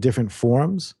came in different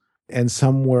forms, and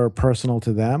some were personal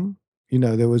to them.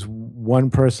 There was one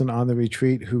person on the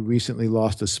retreat who recently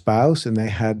lost a spouse, and they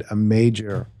had a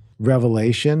major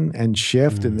revelation and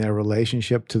shift in Mm. their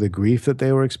relationship to the grief that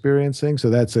they were experiencing. So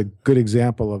that's a good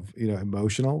example of,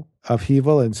 emotional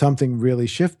upheaval, and something really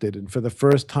shifted. And for the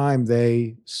first time,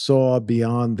 they saw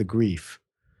beyond the grief.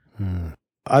 Mm.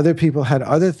 Other people had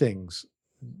other things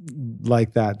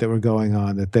like that were going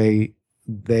on that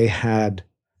they had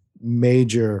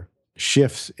major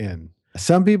shifts in.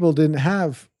 Some people didn't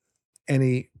have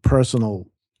any personal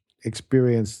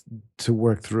experience to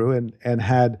work through, and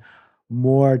had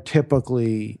more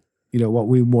typically, what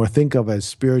we more think of as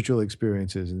spiritual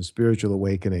experiences and spiritual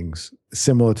awakenings,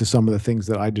 similar to some of the things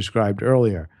that I described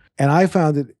earlier. And I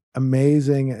found it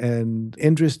amazing and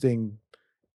interesting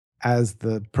as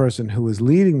the person who was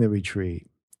leading the retreat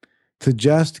to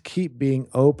just keep being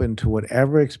open to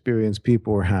whatever experience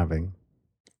people were having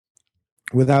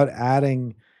without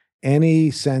adding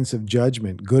any sense of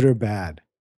judgment, good or bad,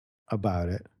 about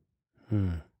it,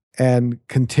 Mm. and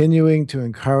continuing to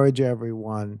encourage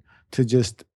everyone to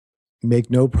just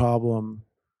make no problem,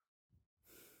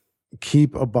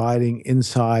 keep abiding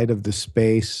inside of the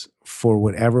space for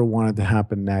whatever wanted to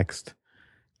happen next,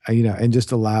 and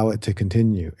just allow it to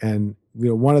continue. And,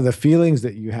 one of the feelings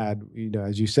that you had,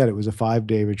 as you said, it was a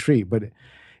 5-day retreat, but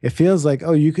it feels like,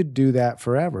 oh, you could do that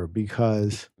forever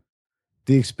because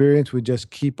the experience would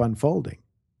just keep unfolding.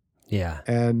 Yeah.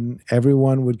 And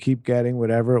everyone would keep getting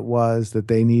whatever it was that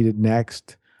they needed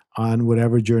next on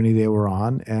whatever journey they were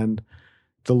on. And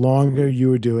the longer you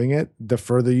were doing it, the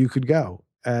further you could go.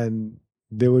 And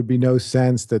there would be no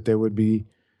sense that there would be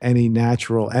any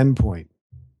natural endpoint.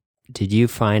 Did you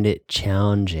find it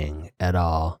challenging at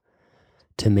all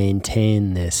to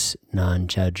maintain this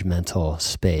non-judgmental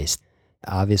space?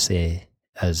 Obviously,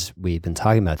 as we've been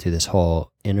talking about through this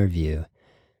whole interview,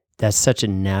 that's such a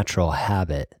natural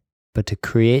habit. But to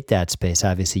create that space,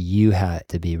 obviously you had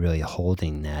to be really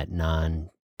holding that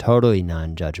totally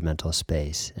non-judgmental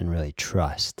space and really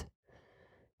trust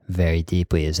very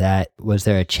deeply. Was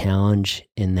there a challenge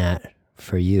in that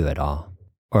for you at all,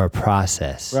 or a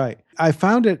process? Right. I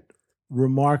found it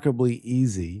remarkably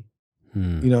easy,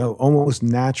 almost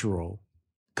natural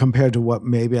compared to what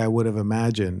maybe I would have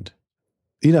imagined.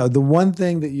 The one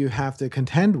thing that you have to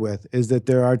contend with is that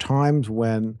there are times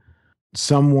when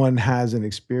someone has an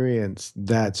experience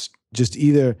that's just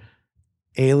either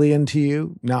alien to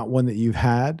you, not one that you've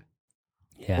had,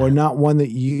 Yeah. or not one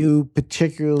that you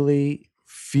particularly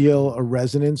feel a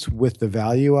resonance with the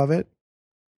value of it.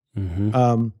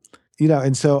 Mm-hmm.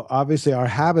 And so obviously our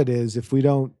habit is, if we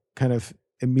don't kind of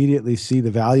immediately see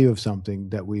the value of something,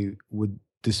 that we would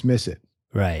dismiss it.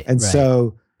 Right. And right.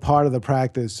 so part of the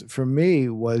practice for me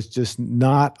was just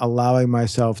not allowing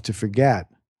myself to forget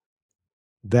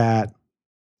that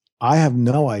I have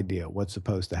no idea what's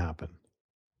supposed to happen.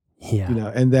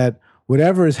 Yeah. And that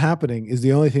whatever is happening is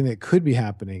the only thing that could be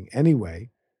happening anyway.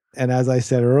 And as I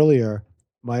said earlier,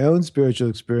 my own spiritual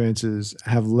experiences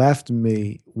have left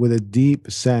me with a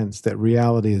deep sense that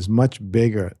reality is much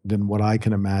bigger than what I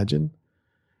can imagine.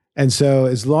 And so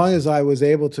as long as I was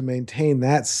able to maintain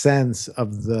that sense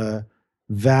of the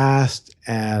vast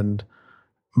and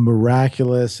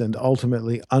miraculous and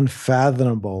ultimately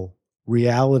unfathomable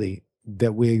reality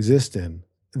that we exist in,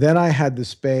 then I had the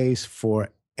space for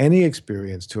any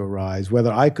experience to arise,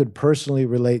 whether I could personally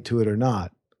relate to it or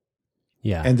not.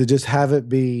 Yeah. And to just have it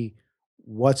be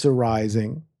what's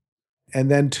arising,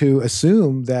 and then to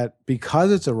assume that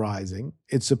because it's arising,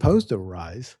 it's supposed to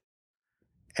arise,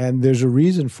 and there's a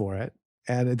reason for it.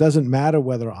 And it doesn't matter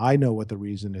whether I know what the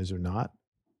reason is or not.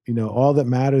 All that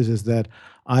matters is that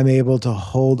I'm able to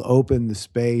hold open the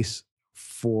space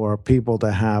for people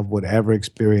to have whatever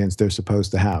experience they're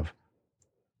supposed to have.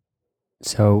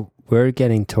 So we're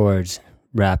getting towards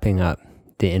wrapping up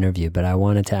the interview, but I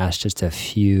wanted to ask just a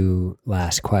few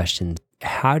last questions.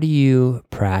 How do you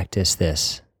practice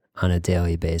this on a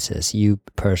daily basis? You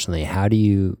personally, how do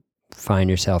you find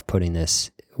yourself putting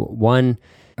this? One,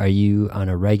 are you on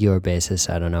a regular basis,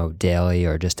 I don't know, daily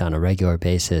or just on a regular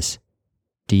basis,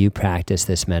 do you practice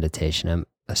this meditation? I'm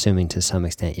assuming to some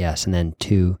extent, yes. And then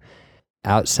two,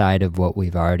 outside of what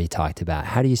we've already talked about,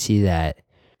 how do you see that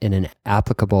in an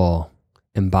applicable,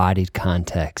 embodied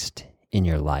context in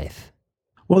your life?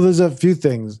 Well, there's a few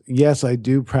things. Yes, I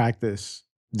do practice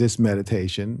this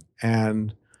meditation.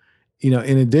 And, in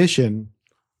addition,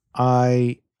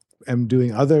 I am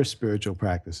doing other spiritual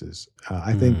practices.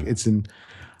 I think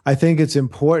it's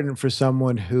important for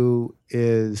someone who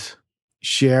is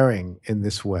sharing in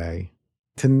this way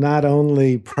to not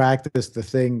only practice the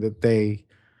thing that they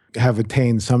have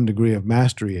attained some degree of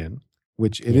mastery in,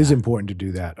 which it is important to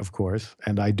do that, of course,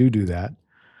 and I do that.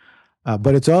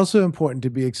 But it's also important to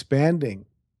be expanding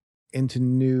into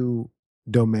new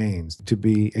domains, to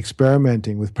be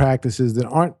experimenting with practices that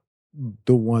aren't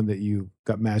the one that you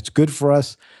got matched. Good for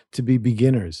us to be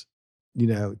beginners,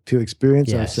 to experience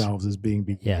Yes. ourselves as being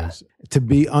Yeah. beginners, to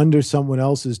be under someone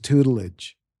else's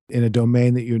tutelage in a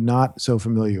domain that you're not so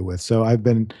familiar with. So I've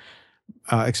been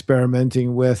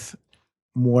experimenting with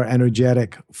more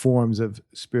energetic forms of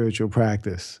spiritual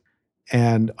practice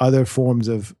and other forms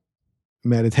of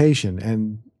meditation,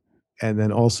 and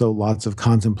then also lots of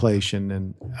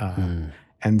contemplation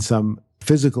and some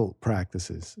physical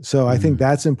practices. So I think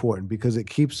that's important because it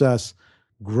keeps us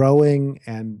growing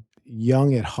and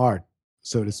young at heart,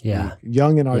 so to speak, Yeah.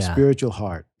 young in our Yeah. spiritual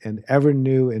heart, and ever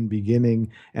new and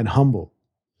beginning and humble.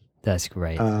 That's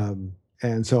great.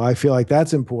 And so I feel like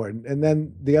that's important. And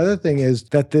then the other thing is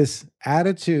that this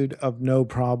attitude of no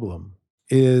problem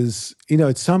is,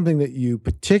 it's something that you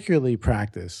particularly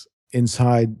practice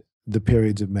inside the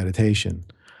periods of meditation,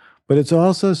 but it's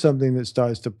also something that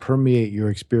starts to permeate your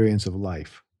experience of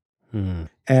life.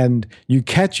 And you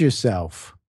catch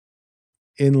yourself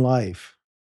in life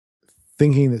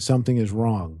thinking that something is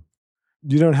wrong.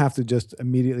 You don't have to just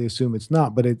immediately assume it's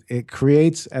not, but it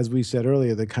creates, as we said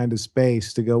earlier, the kind of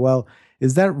space to go, well,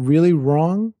 is that really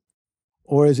wrong?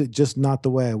 Or is it just not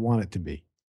the way I want it to be?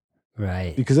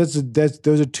 Right. Because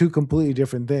those are two completely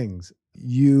different things.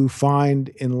 You find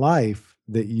in life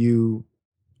that you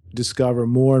discover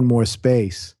more and more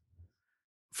space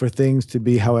for things to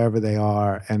be however they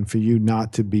are, and for you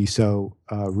not to be so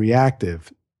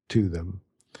reactive to them.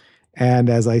 And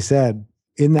as I said,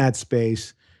 in that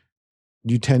space,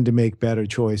 you tend to make better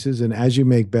choices. And as you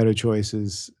make better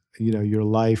choices, your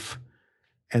life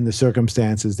and the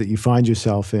circumstances that you find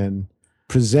yourself in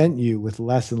present you with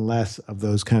less and less of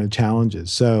those kind of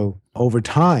challenges. So over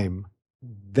time,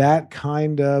 that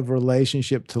kind of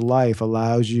relationship to life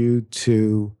allows you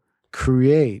to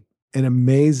create an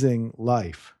amazing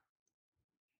life.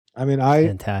 I mean,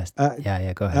 Fantastic.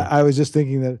 Go ahead. I was just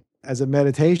thinking that as a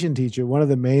meditation teacher, one of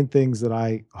the main things that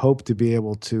I hope to be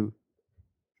able to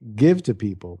give to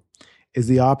people is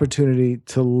the opportunity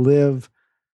to live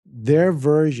their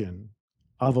version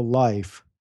of a life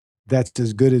that's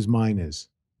as good as mine is.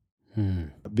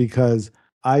 Because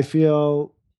I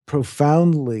feel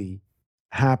profoundly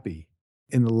happy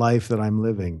in the life that I'm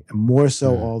living, more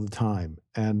so all the time.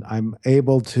 And I'm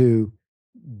able to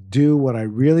do what I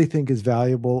really think is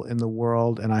valuable in the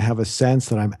world. And I have a sense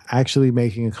that I'm actually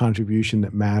making a contribution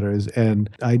that matters. And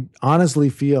I honestly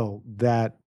feel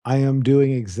that I am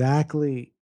doing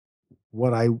exactly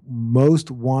what I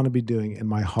most want to be doing in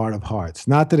my heart of hearts.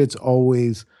 Not that it's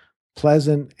always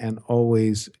pleasant and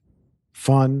always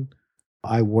fun.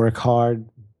 I work hard,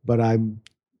 but I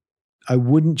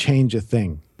wouldn't change a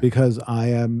thing because I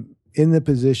am in the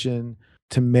position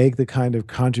to make the kind of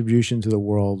contribution to the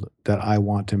world that I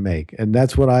want to make. And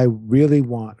that's what I really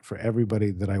want for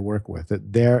everybody that I work with,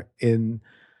 that they're in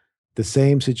the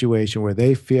same situation where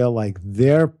they feel like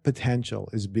their potential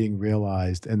is being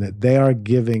realized and that they are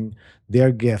giving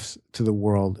their gifts to the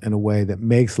world in a way that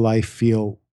makes life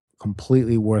feel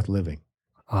completely worth living.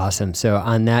 Awesome. So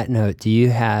on that note, do you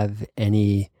have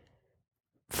any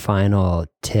final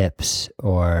tips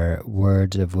or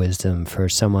words of wisdom for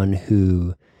someone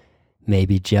who may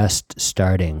be just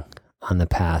starting on the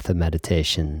path of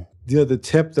meditation? The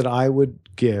tip that I would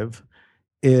give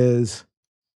is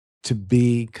to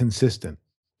be consistent.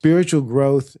 Spiritual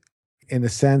growth, in a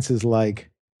sense, is like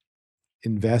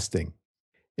investing.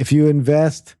 If you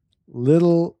invest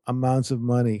little amounts of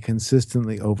money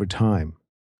consistently over time,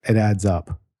 it adds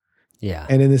up. Yeah.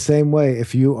 And in the same way,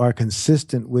 if you are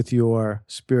consistent with your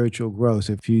spiritual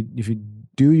growth, if you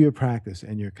do your practice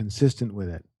and you're consistent with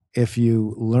it, if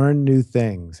you learn new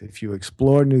things, if you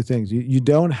explore new things, you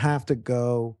don't have to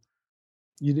go,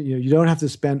 you don't have to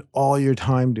spend all your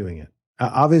time doing it.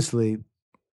 Obviously,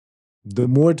 the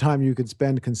more time you can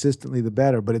spend consistently, the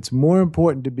better, but it's more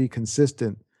important to be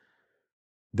consistent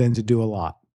than to do a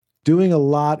lot. Doing a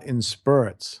lot in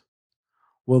spurts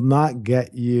will not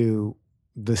get you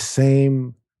the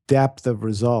same depth of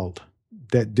result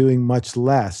that doing much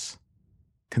less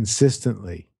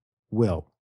consistently will.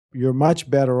 You're much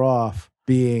better off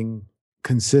being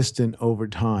consistent over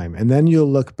time. And then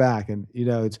you'll look back and,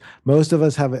 it's most of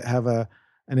us have an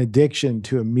addiction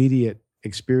to immediate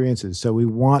experiences. So we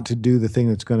want to do the thing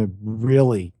that's going to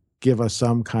really give us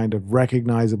some kind of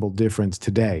recognizable difference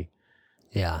today.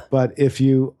 Yeah. But if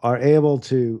you are able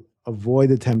to avoid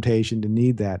the temptation to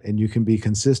need that and you can be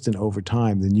consistent over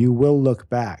time, then you will look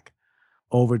back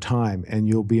over time and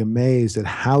you'll be amazed at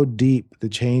how deep the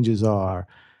changes are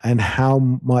and how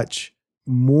much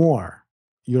more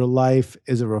your life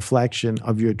is a reflection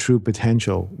of your true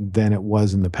potential than it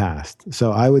was in the past.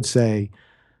 So I would say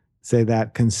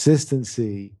that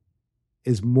consistency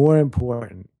is more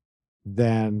important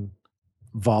than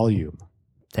volume.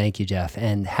 Thank you, Jeff.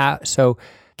 And so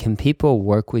can people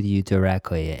work with you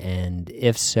directly? And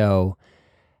if so,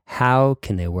 how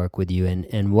can they work with you?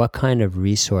 And what kind of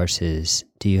resources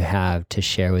do you have to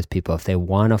share with people if they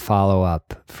want to follow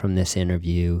up from this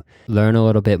interview, learn a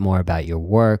little bit more about your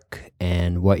work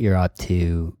and what you're up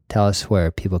to? Tell us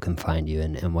where people can find you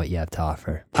and what you have to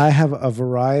offer. I have a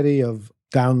variety of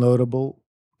downloadable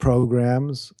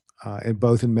programs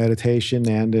both in meditation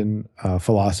and in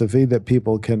philosophy that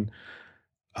people can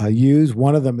use.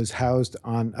 One of them is housed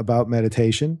on About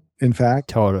Meditation, in fact.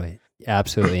 Totally.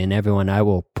 Absolutely. And everyone, I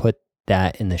will put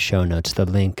that in the show notes, the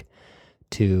link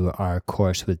to our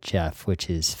course with Jeff, which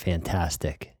is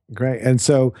fantastic. Great. And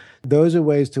so those are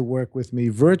ways to work with me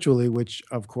virtually, which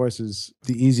of course is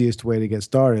the easiest way to get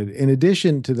started. In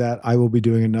addition to that, I will be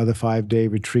doing another 5-day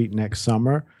retreat next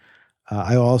summer.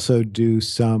 I also do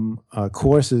some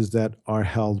courses that are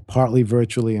held partly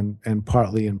virtually and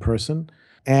partly in person.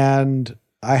 And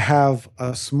I have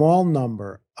a small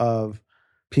number of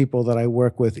people that I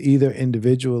work with either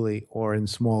individually or in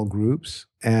small groups.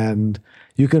 And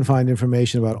you can find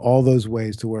information about all those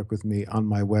ways to work with me on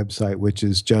my website, which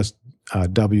is just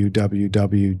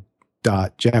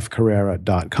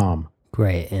www.jeffcarreira.com.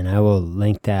 Great. And I will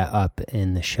link that up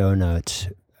in the show notes.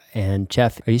 And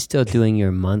Jeff, are you still doing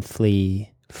your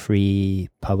monthly free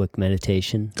public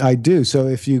meditation? I do. So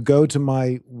if you go to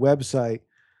my website,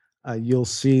 you'll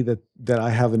see that I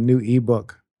have a new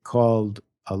ebook called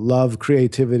Love,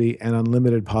 Creativity, and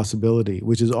Unlimited Possibility,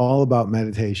 which is all about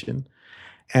meditation.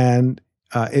 And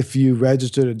if you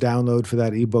register to download for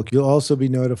that ebook, you'll also be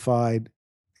notified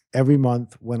every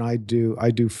month when I do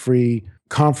free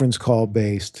conference call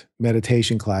based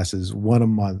meditation classes, one a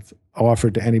month,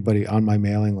 offered to anybody on my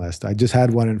mailing list. I just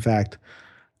had one, in fact,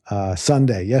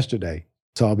 yesterday.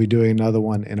 So I'll be doing another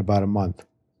one in about a month.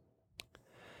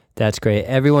 That's great.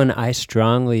 Everyone, I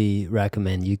strongly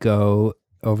recommend you go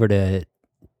over to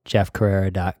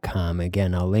jeffcarreira.com.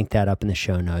 Again, I'll link that up in the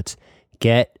show notes.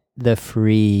 Get the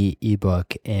free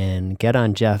ebook and get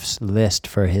on Jeff's list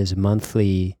for his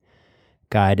monthly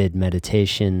guided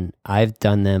meditation. I've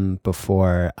done them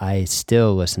before. I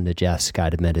still listen to Jeff's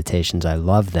guided meditations. I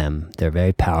love them. They're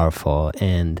very powerful,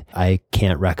 and I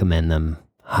can't recommend them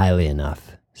highly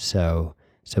enough. So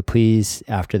please,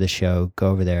 after the show, go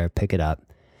over there, pick it up.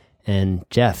 And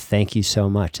Jeff, thank you so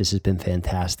much. This has been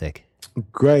fantastic.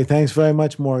 Great. Thanks very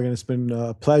much, Morgan. It's been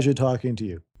a pleasure talking to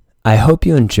you. I hope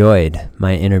you enjoyed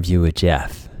my interview with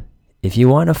Jeff. If you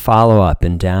want to follow up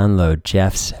and download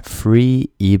Jeff's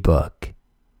free ebook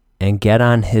and get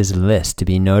on his list to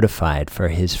be notified for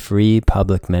his free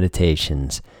public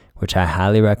meditations, which I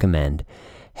highly recommend,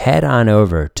 head on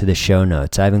over to the show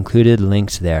notes. I've included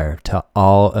links there to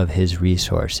all of his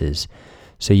resources.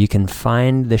 So you can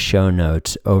find the show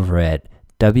notes over at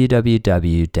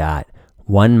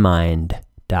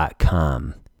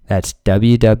www.onemind.com. That's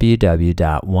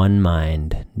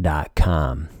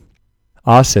www.onemind.com.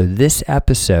 Also, this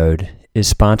episode is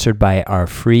sponsored by our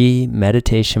free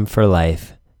Meditation for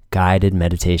Life guided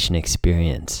meditation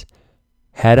experience.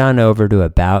 Head on over to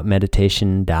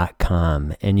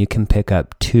aboutmeditation.com and you can pick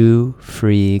up 2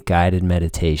 free guided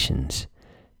meditations.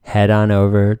 Head on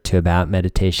over to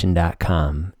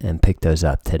aboutmeditation.com and pick those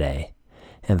up today.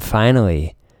 And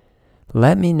finally,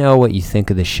 let me know what you think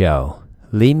of the show.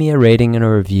 Leave me a rating and a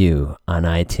review on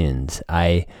iTunes.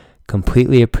 I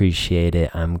completely appreciate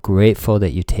it. I'm grateful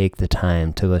that you take the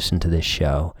time to listen to this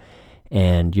show,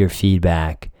 and your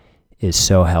feedback is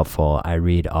so helpful. I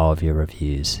read all of your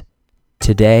reviews.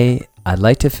 Today, I'd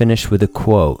like to finish with a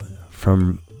quote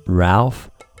from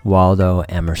Ralph Waldo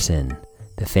Emerson,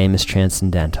 the famous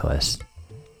transcendentalist,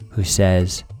 who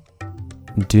says,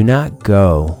 "Do not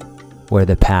go where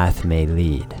the path may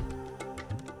lead.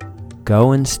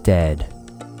 Go instead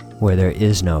where there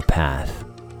is no path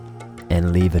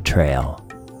and leave a trail."